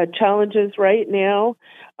challenges right now.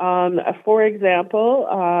 For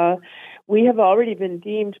example, we have already been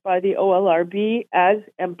deemed by the OLRB as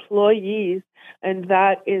employees, and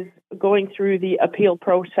that is going through the appeal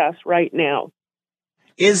process right now.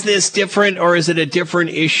 Is this different, or is it a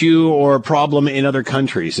different issue or problem in other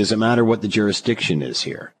countries? Does it matter what the jurisdiction is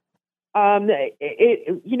here?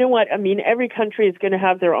 You know what? I mean, every country is going to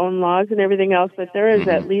have their own laws and everything else, but there is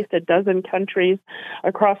at least a dozen countries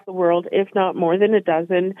across the world, if not more than a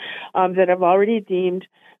dozen, that have already deemed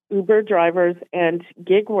Uber drivers and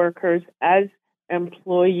gig workers as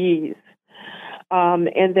employees.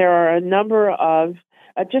 And there are a number of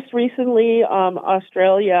just recently,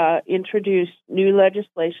 Australia introduced new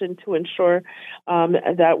legislation to ensure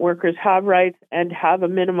that workers have rights and have a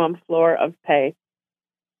minimum floor of pay.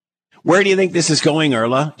 Where do you think this is going,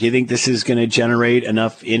 Irla? Do you think this is going to generate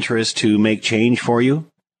enough interest to make change for you?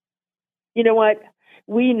 You know what?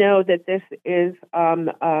 we know that this is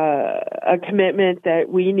a commitment that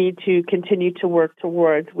we need to continue to work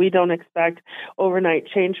towards. We don't expect overnight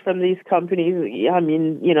change from these companies. I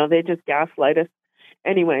mean, they just gaslight us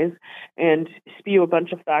anyways and spew a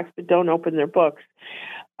bunch of facts but don't open their books.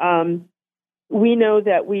 We know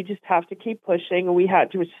that we just have to keep pushing, and we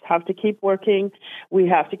just have to keep working. We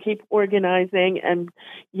have to keep organizing and,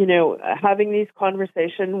 having these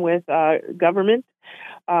conversations with government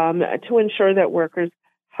to ensure that workers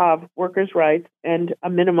have workers' rights and a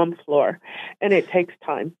minimum floor. And it takes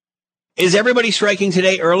time. Is everybody striking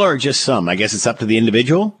today, Erla, or just some? I guess it's up to the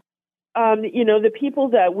individual. The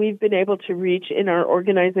people that we've been able to reach in our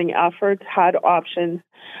organizing efforts had options.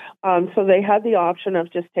 So they had the option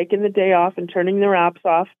of just taking the day off and turning their apps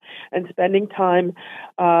off and spending time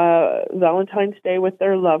Valentine's Day with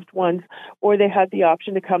their loved ones, or they had the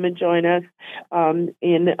option to come and join us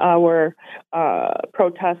in our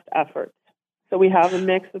protest efforts. So we have a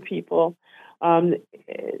mix of people, protesting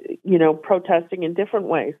in different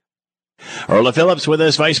ways. Erla Phillips with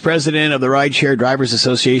us, Vice President of the Rideshare Drivers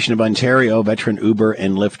Association of Ontario, veteran Uber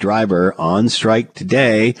and Lyft driver, on strike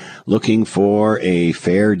today, looking for a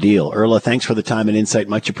fair deal. Erla, thanks for the time and insight.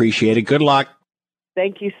 Much appreciated. Good luck.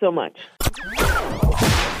 Thank you so much.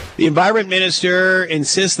 The Environment Minister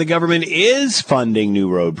insists the government is funding new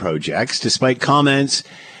road projects, despite comments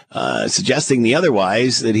suggesting the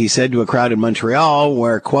otherwise, that he said to a crowd in Montreal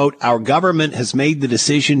where, quote, our government has made the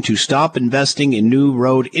decision to stop investing in new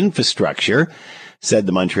road infrastructure, said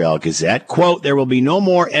the Montreal Gazette. Quote, there will be no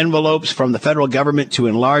more envelopes from the federal government to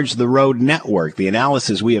enlarge the road network. The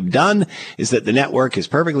analysis we have done is that the network is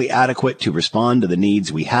perfectly adequate to respond to the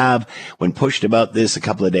needs we have. When pushed about this a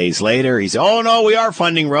couple of days later, he said, oh, no, we are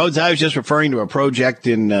funding roads. I was just referring to a project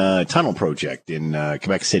tunnel project in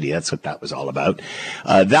Quebec City. That's what that was all about.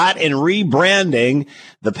 That and rebranding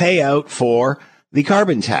the payout for the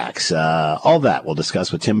carbon tax. All that we'll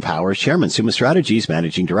discuss with Tim Powers, Chairman, Summa Strategies,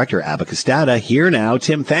 Managing Director, Abacus Data. Here now.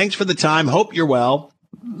 Tim, thanks for the time. Hope you're well.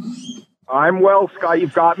 I'm well, Scott.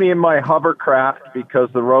 You've got me in my hovercraft because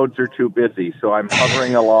the roads are too busy, so I'm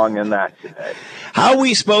hovering along in that today. How are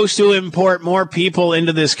we supposed to import more people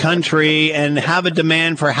into this country and have a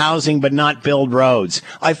demand for housing but not build roads?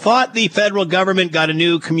 I thought the federal government got a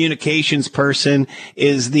new communications person.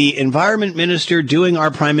 Is the Environment Minister doing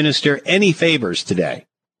our Prime Minister any favors today?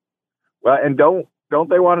 Well, and don't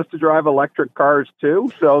they want us to drive electric cars too?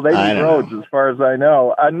 So they need roads, as far as I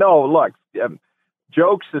know. No, look,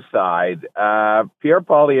 jokes aside, Pierre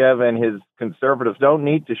Poilievre and his Conservatives don't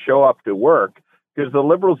need to show up to work because the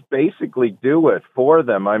Liberals basically do it for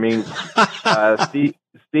them. I mean,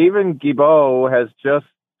 Stephen Guilbeault has just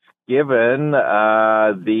given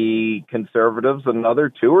the Conservatives another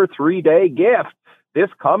 2 or 3 day gift. This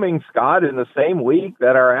coming, Scott, in the same week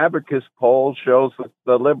that our Abacus poll shows that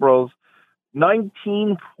the Liberals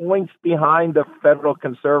 19 points behind the federal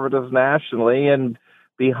Conservatives nationally and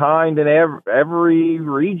behind in every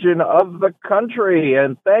region of the country.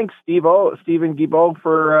 And thanks, Stephen Guilbeault,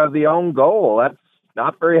 for the own goal. That's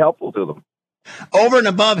not very helpful to them. Over and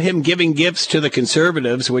above him giving gifts to the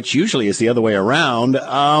Conservatives, which usually is the other way around,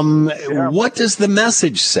 what does the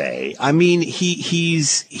message say? I mean,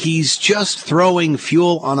 he's just throwing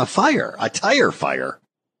fuel on a tire fire.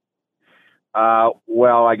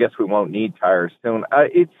 Well, I guess we won't need tires soon.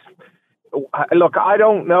 Look, I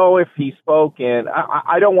don't know if he spoke in,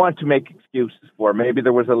 I don't want to make excuses for him. Maybe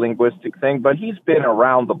there was a linguistic thing, but he's been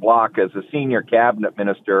around the block as a senior cabinet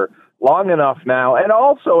minister long enough now, and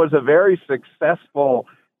also as a very successful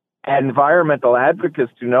environmental advocate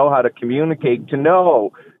to know how to communicate, to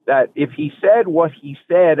know that if he said what he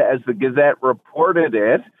said as the Gazette reported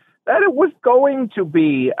it, that it was going to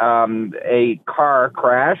be a car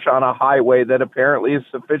crash on a highway that apparently is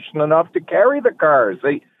sufficient enough to carry the cars.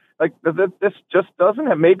 This just doesn't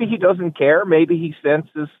have, maybe he doesn't care. Maybe he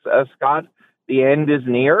senses, Scott, the end is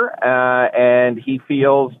near, and he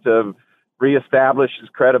feels to reestablish his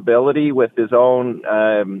credibility with his own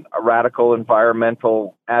radical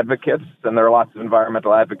environmental advocates. And there are lots of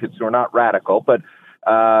environmental advocates who are not radical, but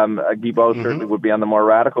Guilbeault certainly would be on the more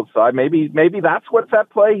radical side. Maybe that's what's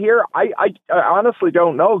at play here. I honestly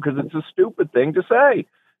don't know, because it's a stupid thing to say.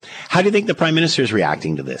 How do you think the Prime Minister is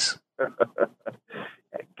reacting to this?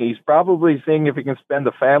 He's probably seeing if he can spend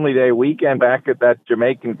the family day weekend back at that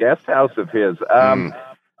Jamaican guest house of his.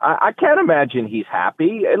 I can't imagine he's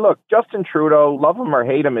happy. And look, Justin Trudeau, love him or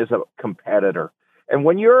hate him, is a competitor. And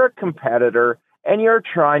when you're a competitor and you're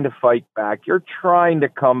trying to fight back, you're trying to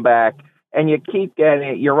come back, and you keep getting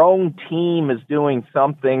it, your own team is doing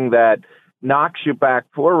something that knocks you back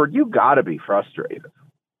forward, you got to be frustrated.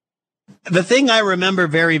 The thing I remember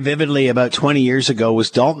very vividly about 20 years ago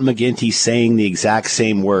was Dalton McGuinty saying the exact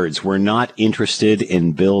same words. We're not interested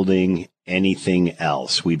in building anything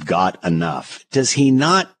else. We've got enough. Does he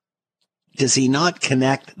not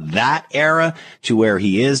connect that era to where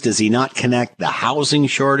he is? Does he not connect the housing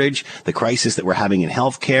shortage, the crisis that we're having in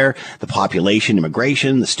healthcare, the population,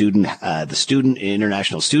 immigration, the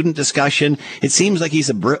international student discussion? It seems like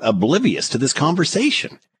he's oblivious to this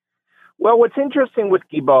conversation. Well, what's interesting with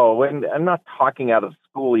Guilbeault, and I'm not talking out of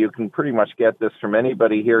school, you can pretty much get this from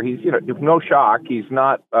anybody here. He's, no shock. He's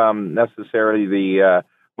not necessarily the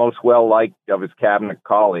most well-liked of his cabinet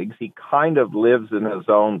colleagues. He kind of lives in his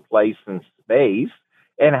own place and space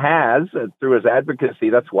and has, through his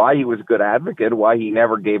advocacy, that's why he was a good advocate, why he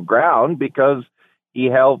never gave ground, because he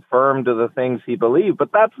held firm to the things he believed.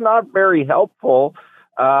 But that's not very helpful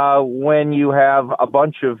when you have a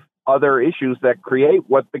bunch of other issues that create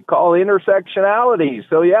what they call intersectionality.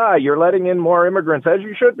 So, yeah, you're letting in more immigrants, as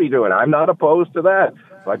you should be doing. I'm not opposed to that.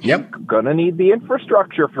 But you're going to need the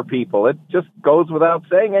infrastructure for people. It just goes without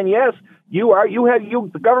saying. And, yes,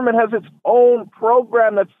 the government has its own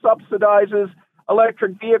program that subsidizes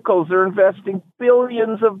electric vehicles. They're investing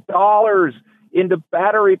billions of dollars into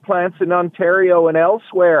battery plants in Ontario and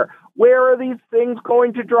elsewhere. Where are these things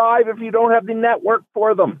going to drive if you don't have the network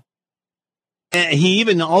for them? He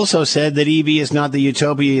even also said that EV is not the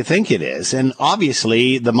utopia you think it is. And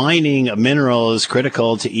obviously, the mining of minerals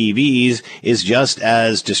critical to EVs is just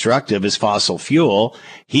as destructive as fossil fuel.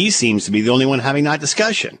 He seems to be the only one having that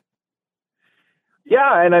discussion.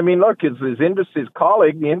 Yeah, and I mean, look, his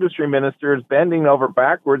colleague, the industry minister, is bending over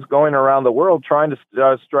backwards, going around the world trying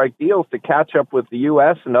to strike deals to catch up with the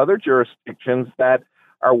U.S. and other jurisdictions that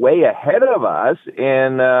are way ahead of us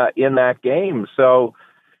in that game. So,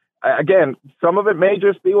 again, some of it may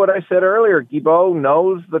just be what I said earlier. Guilbeault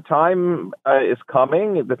knows the time is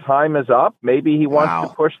coming. The time is up. Maybe he wants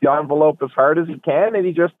to push the envelope as hard as he can, and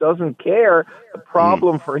he just doesn't care. The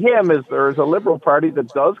problem for him is there is a Liberal Party that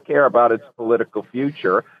does care about its political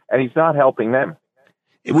future, and he's not helping them.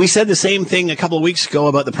 We said the same thing a couple of weeks ago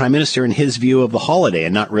about the Prime Minister and his view of the holiday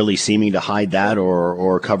and not really seeming to hide that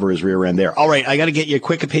or cover his rear end there. All right, I got to get your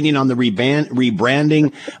quick opinion on the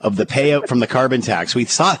rebranding of the payout from the carbon tax. We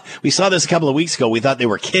saw this a couple of weeks ago. We thought they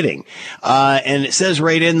were kidding. And it says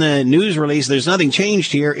right in the news release, there's nothing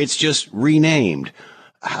changed here. It's just renamed.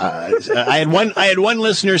 I had one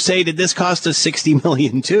listener say, did this cost us $60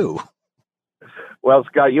 million too? Well,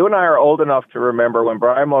 Scott, you and I are old enough to remember when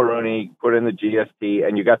Brian Mulroney put in the GST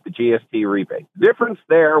and you got the GST rebate. The difference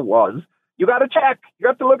there was you got a check. You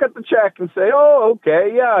got to look at the check and say, oh,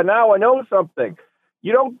 okay, yeah, now I know something.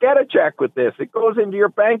 You don't get a check with this. It goes into your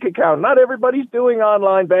bank account. Not everybody's doing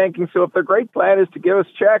online banking, so if their great plan is to give us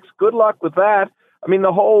checks, good luck with that. I mean,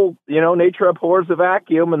 the whole, nature abhors the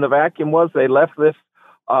vacuum, and the vacuum was they left this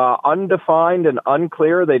undefined and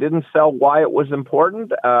unclear. They didn't sell why it was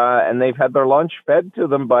important, and they've had their lunch fed to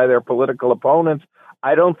them by their political opponents.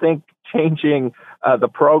 I don't think changing the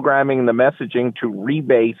programming and the messaging to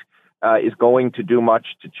rebate is going to do much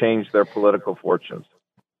to change their political fortunes.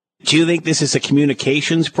 Do you think this is a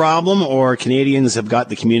communications problem, or Canadians have got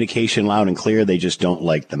the communication loud and clear, they just don't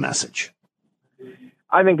like the message?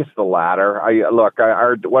 I think it's the latter.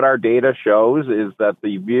 What our data shows is that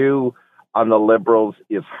the view on the Liberals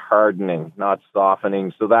is hardening, not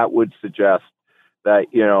softening. So that would suggest that,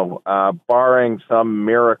 barring some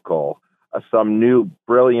miracle, some new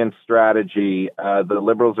brilliant strategy, the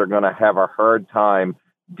Liberals are going to have a hard time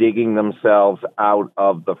digging themselves out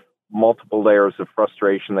of the multiple layers of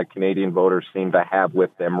frustration that Canadian voters seem to have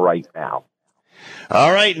with them right now.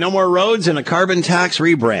 All right, no more roads and a carbon tax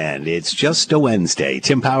rebrand. It's just a Wednesday.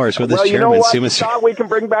 Tim Powers with us, Chairman. You know what? Thought we can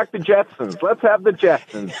bring back the Jetsons. Let's have the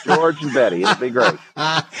Jetsons, George and Betty. It'd be great.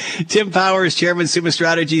 Tim Powers, Chairman, Summa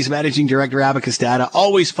Strategies, Managing Director, Abacus Data.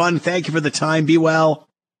 Always fun. Thank you for the time. Be well.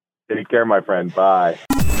 Take care, my friend. Bye.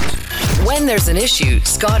 When there's an issue,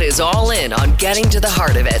 Scott is all in on getting to the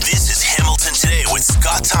heart of it. This is Hamilton Today with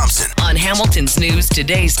Scott Thompson on Hamilton's News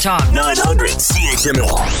Today's Talk 900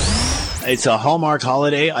 CHML. It's a Hallmark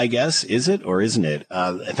holiday, I guess. Is it or isn't it?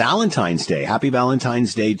 Valentine's Day. Happy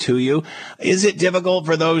Valentine's Day to you. Is it difficult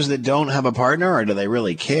for those that don't have a partner, or do they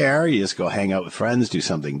really care? You just go hang out with friends, do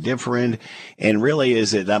something different. And really,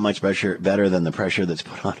 is it that much better than the pressure that's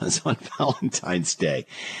put on us on Valentine's Day?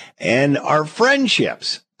 And are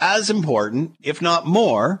friendships as important, if not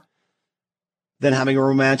more, than having a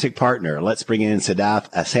romantic partner? Let's bring in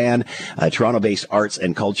Sadaf Hassan, a Toronto-based arts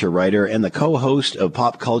and culture writer and the co-host of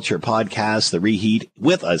pop culture podcast, The Reheat,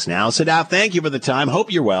 with us now. Sadaf, thank you for the time.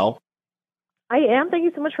 Hope you're well. I am. Thank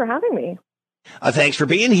you so much for having me. Thanks for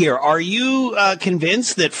being here. Are you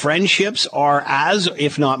convinced that friendships are as,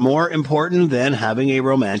 if not more important than having a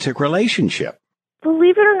romantic relationship?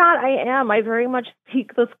 Believe it or not, I am. I very much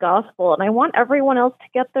speak this gospel, and I want everyone else to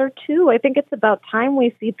get there too. I think it's about time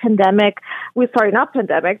we see we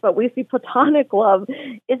see platonic love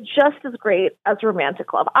is just as great as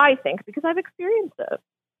romantic love, I think, because I've experienced it.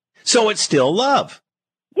 So it's still love.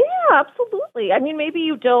 Yeah, absolutely. I mean, maybe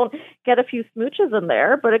you don't get a few smooches in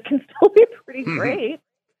there, but it can still be pretty great.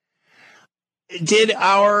 Did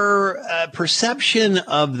our perception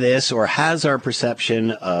of this, or has our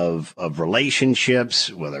perception of relationships,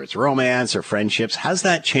 whether it's romance or friendships, has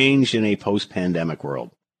that changed in a post-pandemic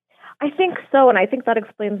world? I think so, and I think that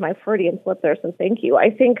explains my Freudian slip there, so thank you. I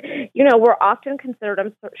think, we're often considered,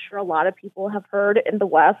 I'm sure a lot of people have heard in the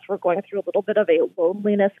West, we're going through a little bit of a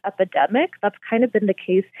loneliness epidemic. That's kind of been the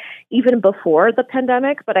case even before the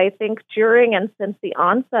pandemic, but I think during and since the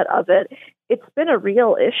onset of it, it's been a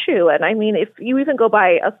real issue. And I mean, if you even go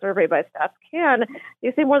by a survey by StatsCan,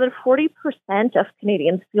 they say more than 40% of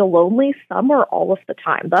Canadians feel lonely some or all of the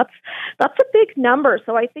time. That's a big number.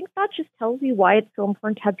 So I think that just tells you why it's so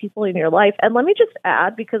important to have people in your life. And let me just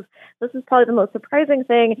add, because this is probably the most surprising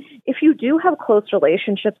thing, if you do have close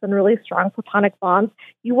relationships and really strong platonic bonds,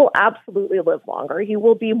 you will absolutely live longer. You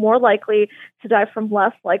will be more likely to die from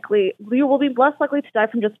you will be less likely to die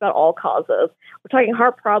from just about all causes. We're talking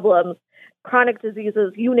heart problems, chronic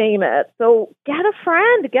diseases, you name it. So get a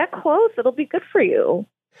friend, get close. It'll be good for you.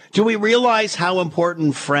 Do we realize how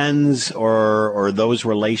important friends or those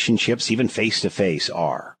relationships, even face-to-face,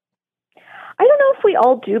 are? I don't know if we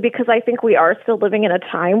all do, because I think we are still living in a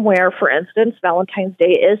time where, for instance, Valentine's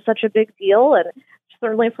Day is such a big deal, and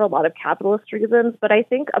certainly for a lot of capitalist reasons, but I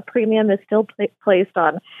think a premium is still placed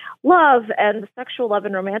on love and sexual love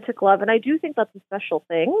and romantic love, and I do think that's a special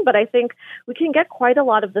thing, but I think we can get quite a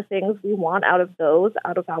lot of the things we want out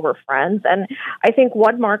of our friends, and I think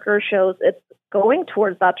one marker shows it's going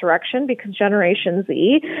towards that direction because Generation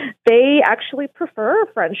Z, they actually prefer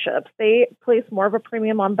friendships. They place more of a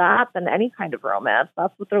premium on that than any kind of romance.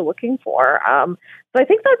 That's what they're looking for. So I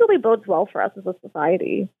think that really bodes well for us as a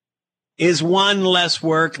society. Is one less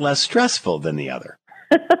work, less stressful than the other?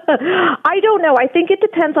 I don't know. I think it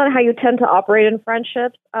depends on how you tend to operate in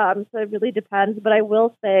friendships. So it really depends. But I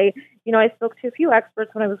will say, I spoke to a few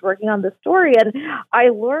experts when I was working on this story, and I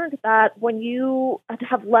learned that when you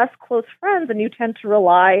have less close friends and you tend to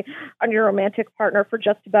rely on your romantic partner for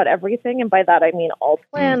just about everything, and by that I mean all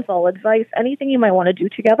plans, all advice, anything you might want to do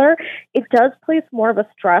together, it does place more of a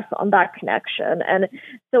stress on that connection. And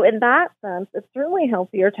so in that sense, it's certainly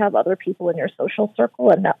healthier to have other people in your social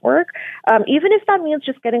circle and network, even if that means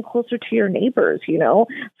just getting closer to your neighbors,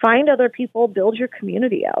 find other people, build your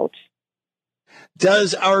community out.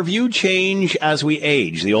 Does our view change as we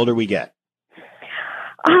age, the older we get?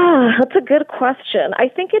 That's a good question. I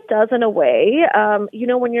think it does in a way.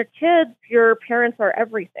 When you're kids, your parents are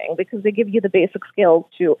everything because they give you the basic skills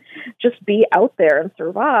to just be out there and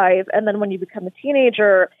survive. And then when you become a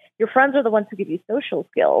teenager, your friends are the ones who give you social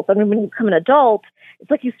skills. I mean, when you become an adult,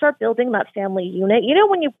 it's like you start building that family unit.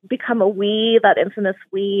 When you become a we, that infamous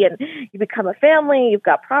we, and you become a family, you've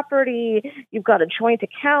got property, you've got a joint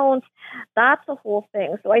account, that's a whole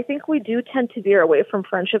thing. So I think we do tend to veer away from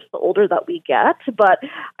friendships the older that we get. But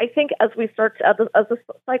I think as the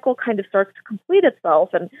cycle kind of starts to complete itself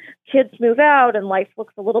and kids move out and life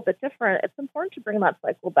looks a little bit different, it's important to bring that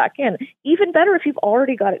cycle back in. Even better if you've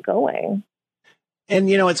already got it going. And,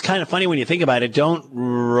 it's kind of funny when you think about it. Don't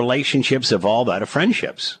relationships evolve out of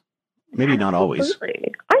friendships? Maybe not always.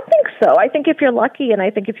 Absolutely. I think so. I think if you're lucky, and I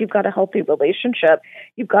think if you've got a healthy relationship,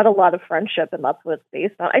 you've got a lot of friendship, and that's what it's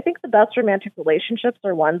based on. I think the best romantic relationships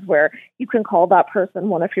are ones where you can call that person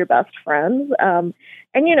one of your best friends. And,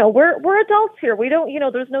 we're adults here. We don't,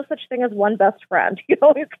 there's no such thing as one best friend. You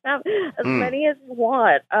can have as many as you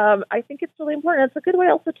want. I think it's really important. It's a good way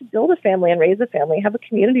also to build a family and raise a family, have a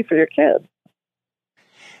community for your kids.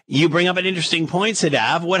 You bring up an interesting point,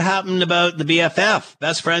 Sadav. What happened about the BFF?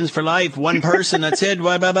 Best friends for life, one person, that's it.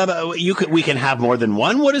 We can have more than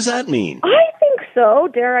one? What does that mean? I think so,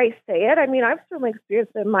 dare I say it. I mean, I've certainly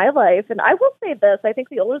experienced it in my life. And I will say this, I think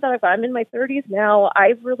the older that I'm in my 30s now,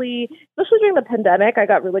 I've really, especially during the pandemic, I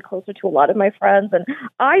got really closer to a lot of my friends. And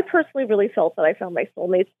I personally really felt that I found my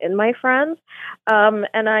soulmates in my friends.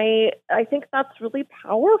 And I think that's really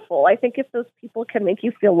powerful. I think if those people can make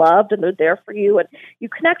you feel loved and they're there for you and you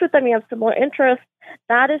connect with them, you have similar interests,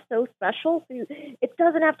 that is so special. So it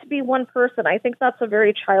doesn't have to be one person. I think that's a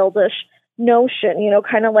very childish notion,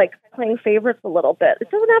 kind of like playing favorites a little bit. It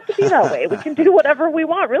doesn't have to be that way. We can do whatever we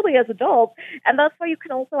want, really, as adults. And that's why you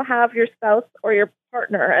can also have your spouse or your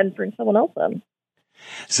partner and bring someone else in.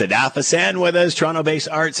 Sadaf Hassan with us, Toronto-based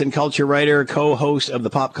arts and culture writer, co-host of the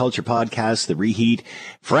pop culture podcast, The Reheat.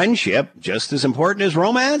 Friendship, just as important as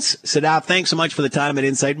romance. Sadaf, thanks so much for the time and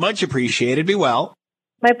insight. Much appreciated. Be well.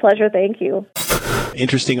 My pleasure. Thank you.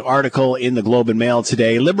 Interesting article in the Globe and Mail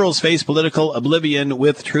today. Liberals face political oblivion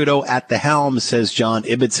with Trudeau at the helm, says John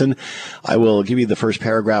Ibbitson. I will give you the first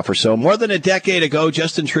paragraph or so. More than a decade ago,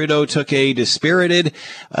 Justin Trudeau took a dispirited,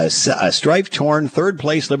 strife-torn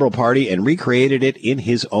third-place Liberal Party and recreated it in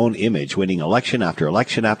his own image, winning election after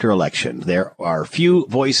election after election. There are few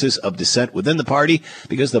voices of dissent within the party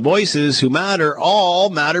because the voices who matter all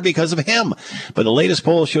matter because of him. But the latest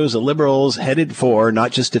poll shows the Liberals headed for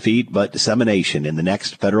not just defeat, but dissemination in the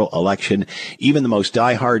next federal election. Even the most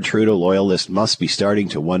diehard Trudeau loyalist must be starting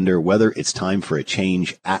to wonder whether it's time for a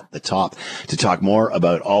change at the top. To talk more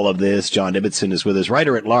about all of this, John Ibbitson is with us,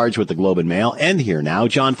 writer at large with the Globe and Mail, and here now.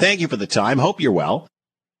 John, thank you for the time. Hope you're well.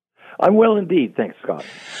 I'm well indeed. Thanks, Scott.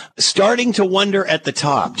 Starting to wonder at the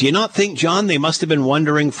top. Do you not think, John, they must have been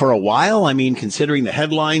wondering for a while? I mean, considering the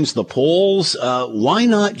headlines, the polls, why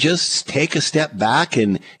not just take a step back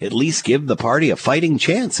and at least give the party a fighting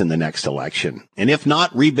chance in the next election? And if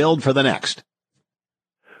not, rebuild for the next?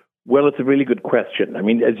 Well, it's a really good question. I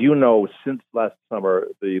mean, as you know, since last summer,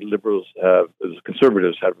 the Liberals, the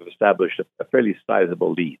Conservatives have established a fairly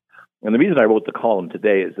sizable lead. And the reason I wrote the column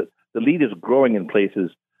today is that the lead is growing in places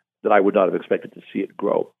that I would not have expected to see it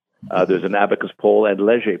grow. There's an Abacus poll and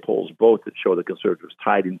Leger polls, both that show the Conservatives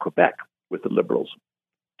tied in Quebec with the Liberals.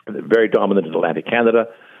 And they're very dominant in Atlantic Canada,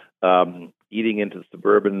 eating into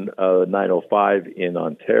suburban 905 in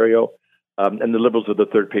Ontario. And the Liberals are the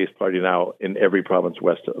third-place party now in every province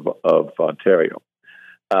west of Ontario.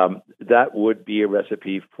 That would be a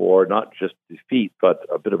recipe for not just defeat, but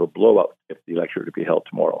a bit of a blowout if the election were to be held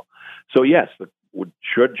tomorrow. So yes,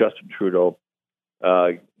 should Justin Trudeau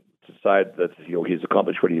decide that he's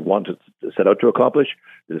accomplished what he wanted to set out to accomplish,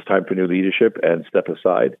 it is time for new leadership and step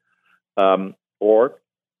aside, or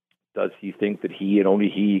does he think that he and only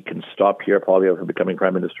he can stop Pierre Poilievre from becoming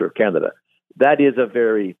Prime Minister of Canada? That is a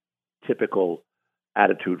very typical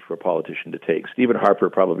attitude for a politician to take. Stephen Harper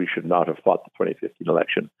probably should not have fought the 2015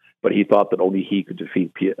 election, but he thought that only he could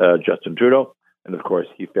defeat Justin Trudeau, and of course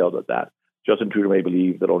he failed at that. Justin Trudeau may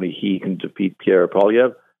believe that only he can defeat Pierre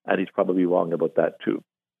Poilievre, and he's probably wrong about that too.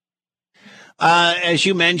 As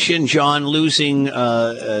you mentioned, John, losing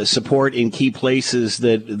support in key places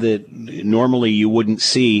that normally you wouldn't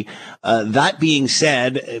see. That being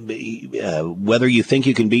said, whether you think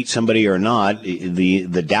you can beat somebody or not,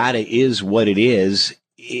 the data is what it is.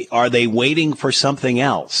 Are they waiting for something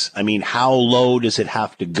else? I mean, how low does it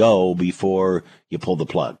have to go before you pull the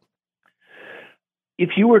plug?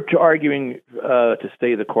 If you were arguing to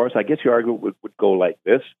stay the course, I guess your argument would go like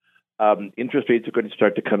this. Interest rates are going to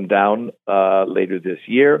start to come down later this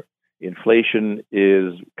year. Inflation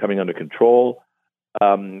is coming under control.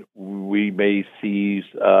 We may see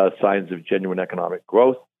signs of genuine economic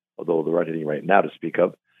growth, although there aren't any right now to speak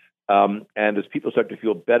of. And as people start to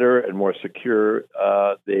feel better and more secure,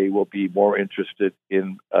 they will be more interested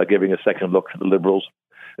in giving a second look to the Liberals,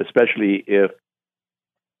 especially if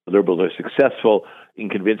the Liberals are successful in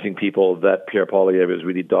convincing people that Pierre Poilievre is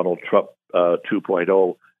really Donald Trump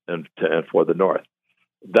 2.0 and for the North.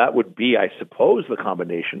 That would be, I suppose, the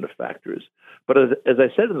combination of factors. But as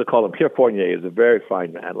I said in the column, Pierre Fournier is a very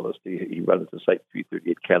fine analyst. He runs the site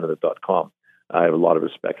 338canada.com. I have a lot of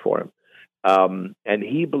respect for him. And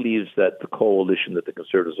he believes that the coalition that the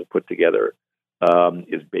Conservatives have put together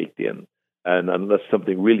is baked in. And unless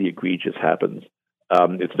something really egregious happens,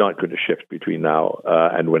 it's not going to shift between now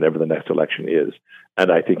and whenever the next election is.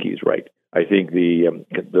 And I think he's right. I think the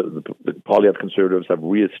Poilievre Conservatives have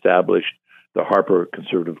reestablished the Harper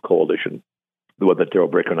Conservative Coalition, the one that Daryl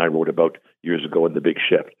Breaker and I wrote about years ago in The Big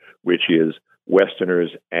Shift, which is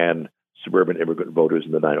Westerners and suburban immigrant voters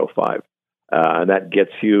in the 905. And that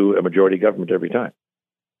gets you a majority government every time.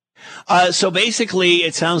 So basically,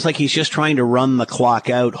 it sounds like he's just trying to run the clock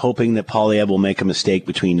out, hoping that Poilievre will make a mistake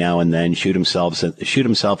between now and then, shoot himself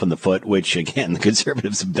in the foot, which, again, the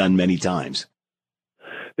Conservatives have done many times.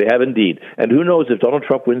 They have indeed. And who knows, if Donald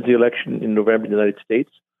Trump wins the election in November in the United States,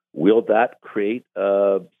 will that create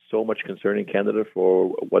so much concern in Canada for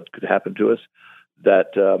what could happen to us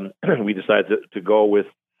that we decide to go with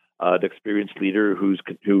an experienced leader who's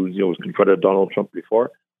confronted Donald Trump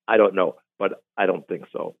before? I don't know, but I don't think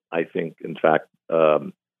so. I think, in fact,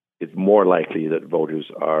 it's more likely that voters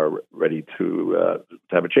are ready to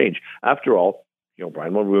have a change. After all,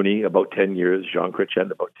 Brian Mulroney, about 10 years, Jean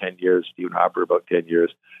Chrétien, about 10 years, Stephen Harper, about 10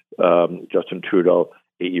 years, Justin Trudeau,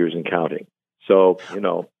 8 years and counting. So,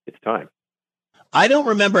 it's time. I don't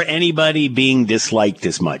remember anybody being disliked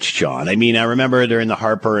as much, John. I mean, I remember during the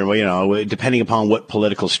Harper and, depending upon what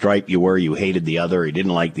political stripe you were, you hated the other, you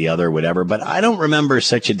didn't like the other, whatever. But I don't remember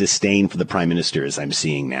such a disdain for the prime minister as I'm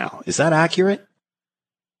seeing now. Is that accurate?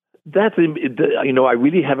 I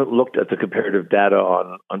really haven't looked at the comparative data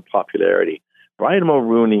on popularity. Brian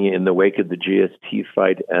Mulroney, in the wake of the GST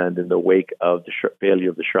fight and in the wake of the failure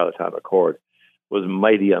of the Charlottetown Accord, was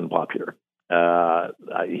mighty unpopular.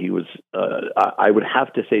 He was. I would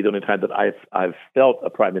have to say the only time that I've felt a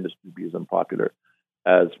prime minister be as unpopular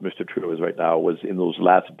as Mr. Trudeau is right now was in those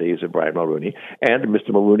last days of Brian Mulroney, and Mr.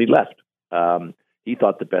 Mulroney left. He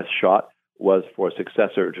thought the best shot was for a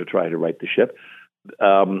successor to try to right the ship.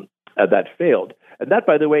 That failed, and that,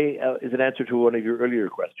 by the way, is an answer to one of your earlier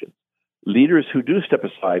questions. Leaders who do step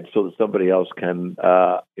aside so that somebody else can,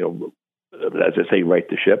 as I say, right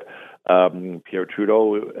the ship. Pierre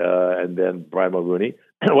Trudeau and then Brian Mulroney.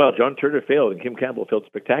 Well, John Turner failed and Kim Campbell failed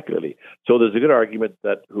spectacularly. So there's a good argument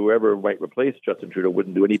that whoever might replace Justin Trudeau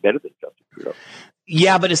wouldn't do any better than Justin Trudeau.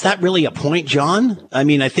 Yeah, but is that really a point, John? I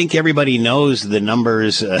mean, I think everybody knows the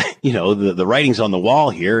numbers, the writing's on the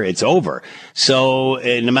wall here. It's over. So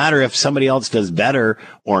no matter if somebody else does better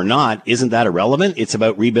or not, isn't that irrelevant? It's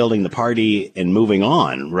about rebuilding the party and moving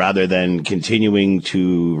on rather than continuing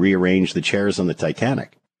to rearrange the chairs on the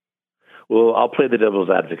Titanic. Well, I'll play the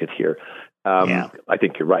devil's advocate here. I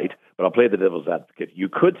think you're right, but I'll play the devil's advocate. You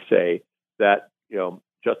could say that,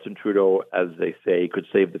 Justin Trudeau, as they say, could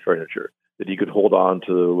save the furniture, that he could hold on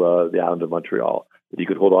to the island of Montreal, that he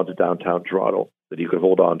could hold on to downtown Toronto, that he could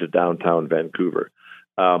hold on to downtown Vancouver,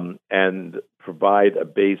 and provide a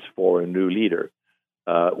base for a new leader.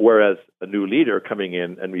 Whereas a new leader coming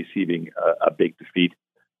in and receiving a big defeat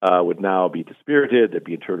would now be dispirited. There'd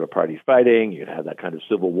be internal party fighting. You'd have that kind of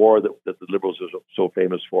civil war that the Liberals are so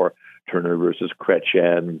famous for, Turner versus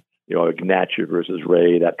Chrétien, Ignatieff versus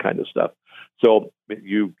Ray, that kind of stuff. So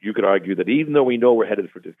you could argue that even though we know we're headed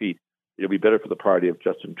for defeat, it'll be better for the party if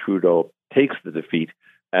Justin Trudeau takes the defeat,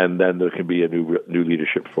 and then there can be a new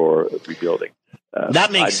leadership for rebuilding.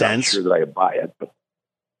 That makes sense. I'm not sure that I buy it, but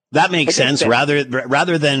that makes sense. Rather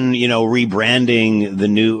than rebranding the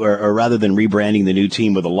new, or rather than rebranding the new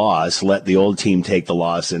team with a loss, let the old team take the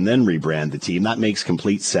loss and then rebrand the team. That makes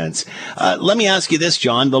complete sense. Let me ask you this,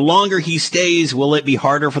 John: the longer he stays, will it be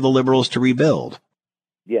harder for the Liberals to rebuild?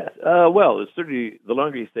 Yes. Well, certainly the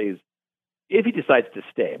longer he stays, if he decides to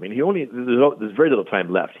stay. I mean, there's very little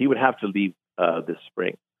time left. He would have to leave this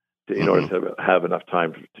spring in order to have enough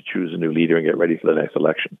time to choose a new leader and get ready for the next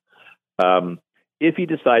election. If he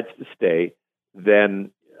decides to stay,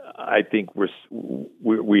 then I think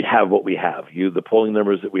we have what we have. The polling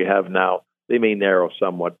numbers that we have now, they may narrow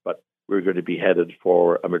somewhat, but we're going to be headed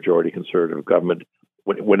for a majority Conservative government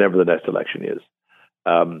whenever the next election is.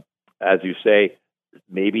 As you say,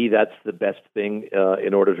 maybe that's the best thing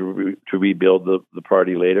in order to rebuild the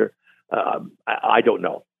party later. I don't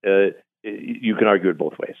know. You can argue it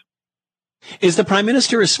both ways. Is the Prime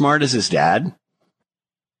Minister as smart as his dad?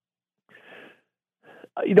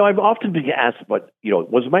 I've often been asked, but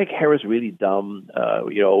was Mike Harris really dumb? How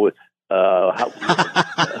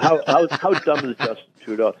dumb is Justin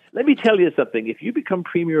Trudeau? Let me tell you something. If you become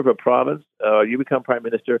premier of a province, you become prime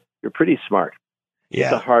minister, you're pretty smart. Yeah.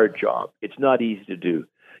 It's a hard job. It's not easy to do.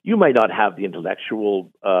 You might not have the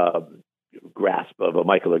intellectual grasp of a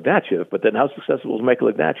Michael Ignatieff, but then how successful is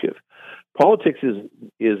Michael Ignatieff? Politics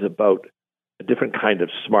is about a different kind of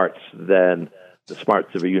smarts than the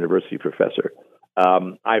smarts of a university professor.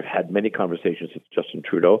 I've had many conversations with Justin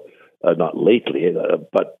Trudeau, not lately,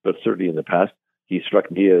 but certainly in the past. He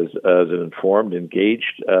struck me as an informed,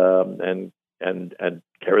 engaged, and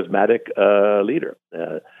charismatic leader.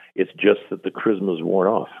 It's just that the charisma is worn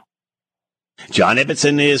off. John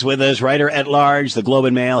Ibbitson is with us, writer at large, the Globe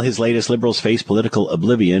and Mail. His latest, Liberals face political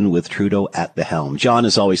oblivion with Trudeau at the helm. John,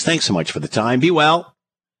 as always, thanks so much for the time. Be well.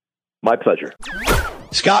 My pleasure.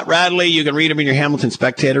 Scott Radley, you can read him in your Hamilton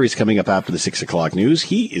Spectator. He's coming up after the 6 o'clock news.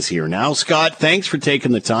 He is here now. Scott, thanks for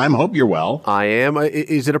taking the time. Hope you're well. I am.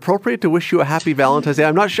 Is it appropriate to wish you a happy Valentine's Day?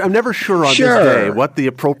 I'm not sure. I'm never sure on this day what the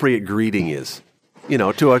appropriate greeting is.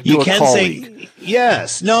 To a colleague. Say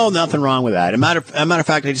yes. No, nothing wrong with that. A matter of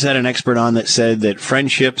fact, I just had an expert on that said that friend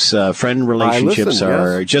relationships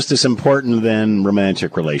are just as important than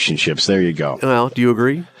romantic relationships. There you go. Well, do you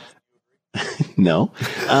agree? No.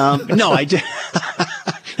 No, I do.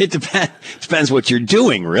 It depends what you're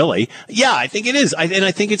doing, really. Yeah, I think it is. And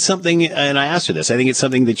I think it's something, and I asked her this, I think it's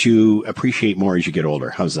something that you appreciate more as you get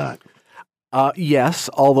older. How's that? Yes,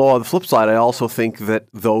 although on the flip side, I also think that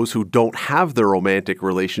those who don't have the romantic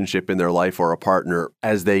relationship in their life or a partner,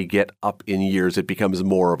 as they get up in years, it becomes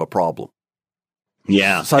more of a problem.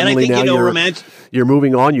 Yeah. Suddenly and I think, now you're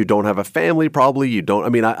moving on. You don't have a family, probably. You don't. I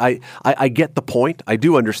mean, I get the point. I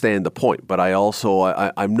do understand the point, but I also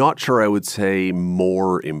I'm not sure I would say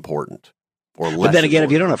more important or less. But then again,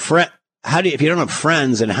 important. if you don't have if you don't have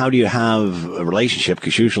friends, and how do you have a relationship?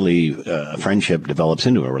 Because usually a friendship develops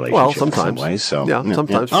into a relationship. Well, sometimes. In some ways, so yeah,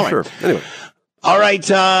 sometimes for sure. Anyway. All right,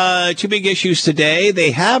 two big issues today. They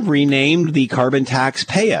have renamed the carbon tax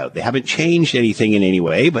payout. They haven't changed anything in any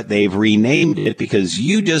way, but they've renamed it because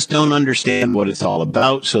you just don't understand what it's all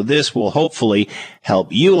about. So this will hopefully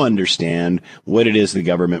help you understand what it is the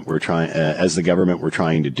government we're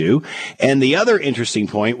trying to do. And the other interesting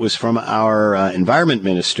point was from our environment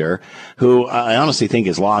minister, who I honestly think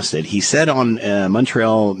has lost it. He said on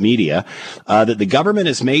Montreal media that the government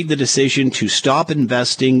has made the decision to stop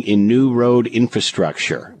investing in new road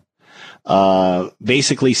infrastructure,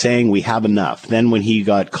 basically saying we have enough. Then when he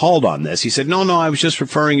got called on this, he said, no, I was just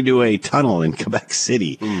referring to a tunnel in Quebec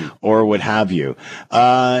City or what have you.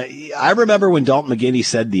 I remember when Dalton McGuinty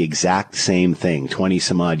said the exact same thing 20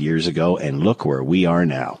 some odd years ago, and look where we are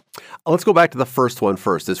now. Let's go back to the first one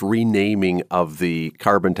first, this renaming of the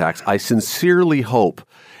carbon tax. I sincerely hope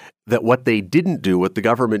that what the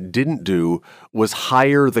government didn't do, was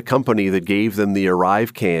hire the company that gave them the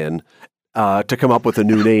Arrive can to come up with a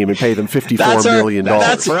new name and pay them $54 million.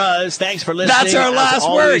 That's for us. Thanks for listening. That's our last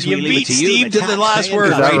word. You beat Steve to the last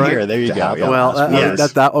word right here. There you go.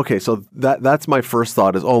 Well, okay. So that's my first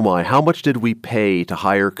thought is, oh my, how much did we pay to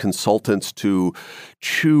hire consultants to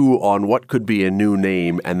chew on what could be a new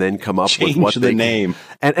name and then come up with what the name.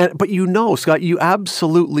 But you know, Scott, you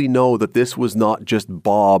absolutely know that this was not just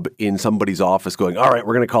Bob in somebody's office going, all right,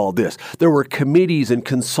 we're going to call it this. There were committees and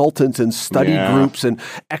consultants and study groups and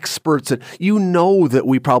experts. And you know that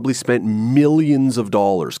we probably spent millions of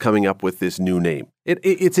dollars coming up with this new name.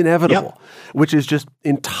 It's inevitable, which is just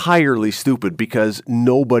entirely stupid because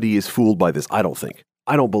nobody is fooled by this, I don't think.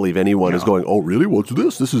 I don't believe anyone is going, oh, really? What's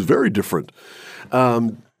this? This is very different.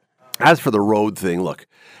 As for the road thing, look,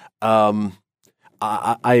 I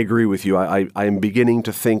agree with you. I am beginning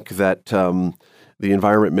to think that the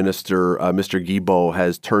Environment Minister, Mr. Guilbeault,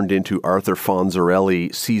 has turned into Arthur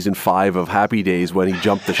Fonzarelli season 5 of Happy Days when he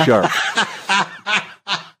jumped the shark.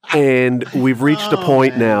 And we've reached a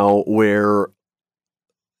point now where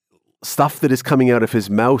stuff that is coming out of his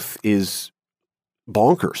mouth is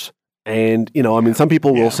bonkers. And, you know, I mean, some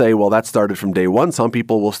people will say, well, that started from day one. Some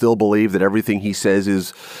people will still believe that everything he says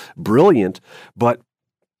is brilliant. But,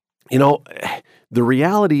 you know, the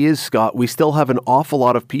reality is, Scott, we still have an awful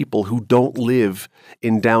lot of people who don't live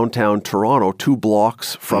in downtown Toronto, 2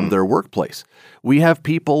 blocks from their workplace. We have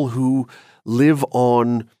people who live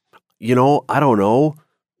on, you know, I don't know,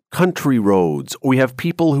 country roads. We have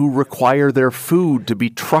people who require their food to be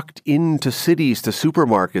trucked into cities, to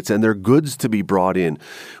supermarkets, and their goods to be brought in.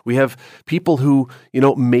 We have people who, you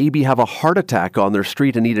know, maybe have a heart attack on their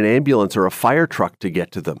street and need an ambulance or a fire truck to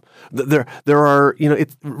get to them. There are, you know,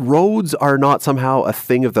 roads are not somehow a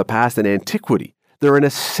thing of the past and antiquity. They're an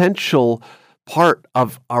essential part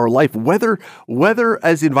of our life, whether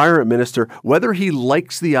as Environment Minister, whether he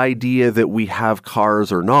likes the idea that we have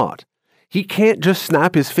cars or not. He can't just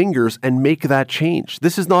snap his fingers and make that change.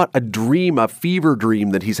 This is not a dream, a fever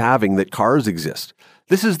dream that he's having that cars exist.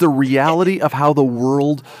 This is the reality of how the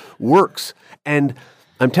world works. And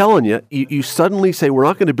I'm telling you, you suddenly say, we're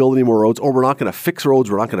not going to build any more roads, or we're not going to fix roads,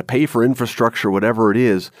 we're not going to pay for infrastructure, whatever it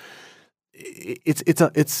is.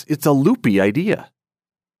 It's a loopy idea.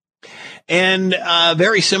 And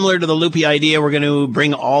very similar to the loopy idea, we're going to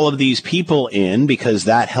bring all of these people in because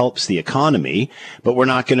that helps the economy, but we're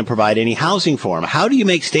not going to provide any housing for them. How do you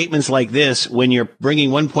make statements like this when you're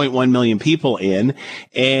bringing 1.1 million people in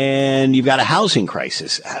and you've got a housing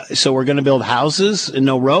crisis? So we're going to build houses and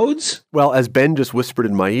no roads? Well, as Ben just whispered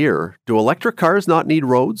in my ear, do electric cars not need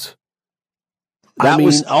roads? That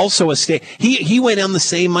was also a state. He went on the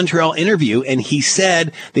same Montreal interview and he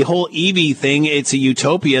said the whole EV thing, it's a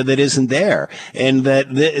utopia that isn't there, and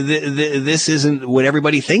that this isn't what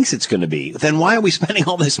everybody thinks it's going to be. Then why are we spending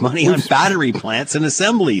all this money on battery plants and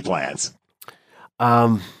assembly plants?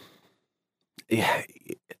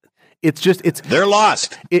 they're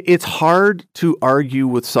lost. It's hard to argue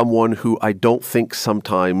with someone who I don't think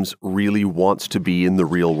sometimes really wants to be in the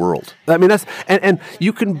real world. I mean, and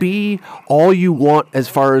you can be all you want as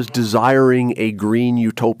far as desiring a green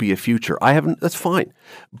utopia future. That's fine.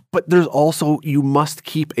 But there's also, you must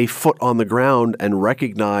keep a foot on the ground and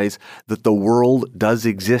recognize that the world does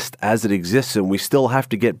exist as it exists, and we still have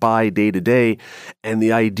to get by day to day. And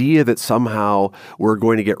the idea that somehow we're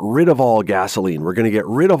going to get rid of all gasoline, we're going to get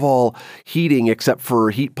rid of all heating except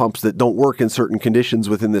for heat pumps that don't work in certain conditions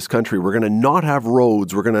within this country, we're going to not have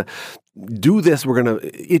roads, we're going to do this,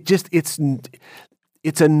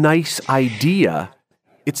 it's a nice idea.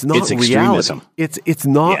 It's not reality. It's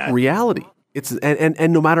not reality. It's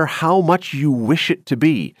and no matter how much you wish it to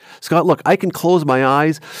be, Scott, look, I can close my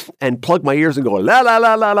eyes and plug my ears and go la la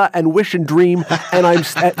la la la and wish and dream, and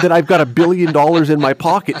that I've got $1 billion in my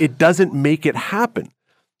pocket. It doesn't make it happen.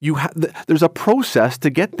 There's a process to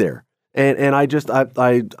get there, and it's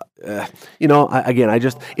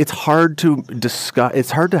hard to discuss.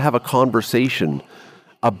 It's hard to have a conversation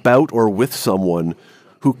about or with someone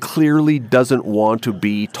who clearly doesn't want to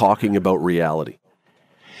be talking about reality.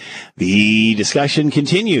 The discussion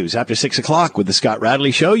continues after 6 o'clock with the Scott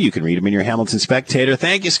Radley Show. You can read him in your Hamilton Spectator.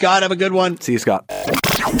 Thank you, Scott. Have a good one. See you, Scott.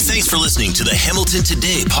 Thanks for listening to the Hamilton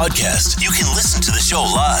Today podcast. You can listen to the show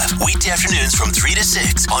live weekday afternoons from 3 to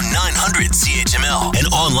 6 on 900 CHML and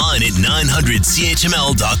online at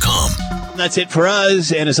 900CHML.com. That's it for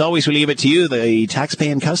us. And as always, we leave it to you, the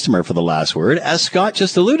taxpaying customer, for the last word. As Scott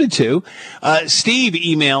just alluded to, Steve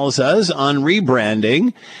emails us on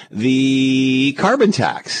rebranding the carbon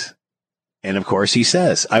tax. And of course, he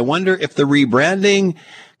says, I wonder if the rebranding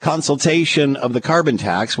consultation of the carbon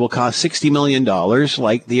tax will cost $60 million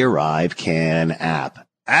like the Arrive Can app.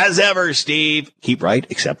 As ever, Steve, keep right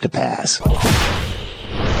except to pass.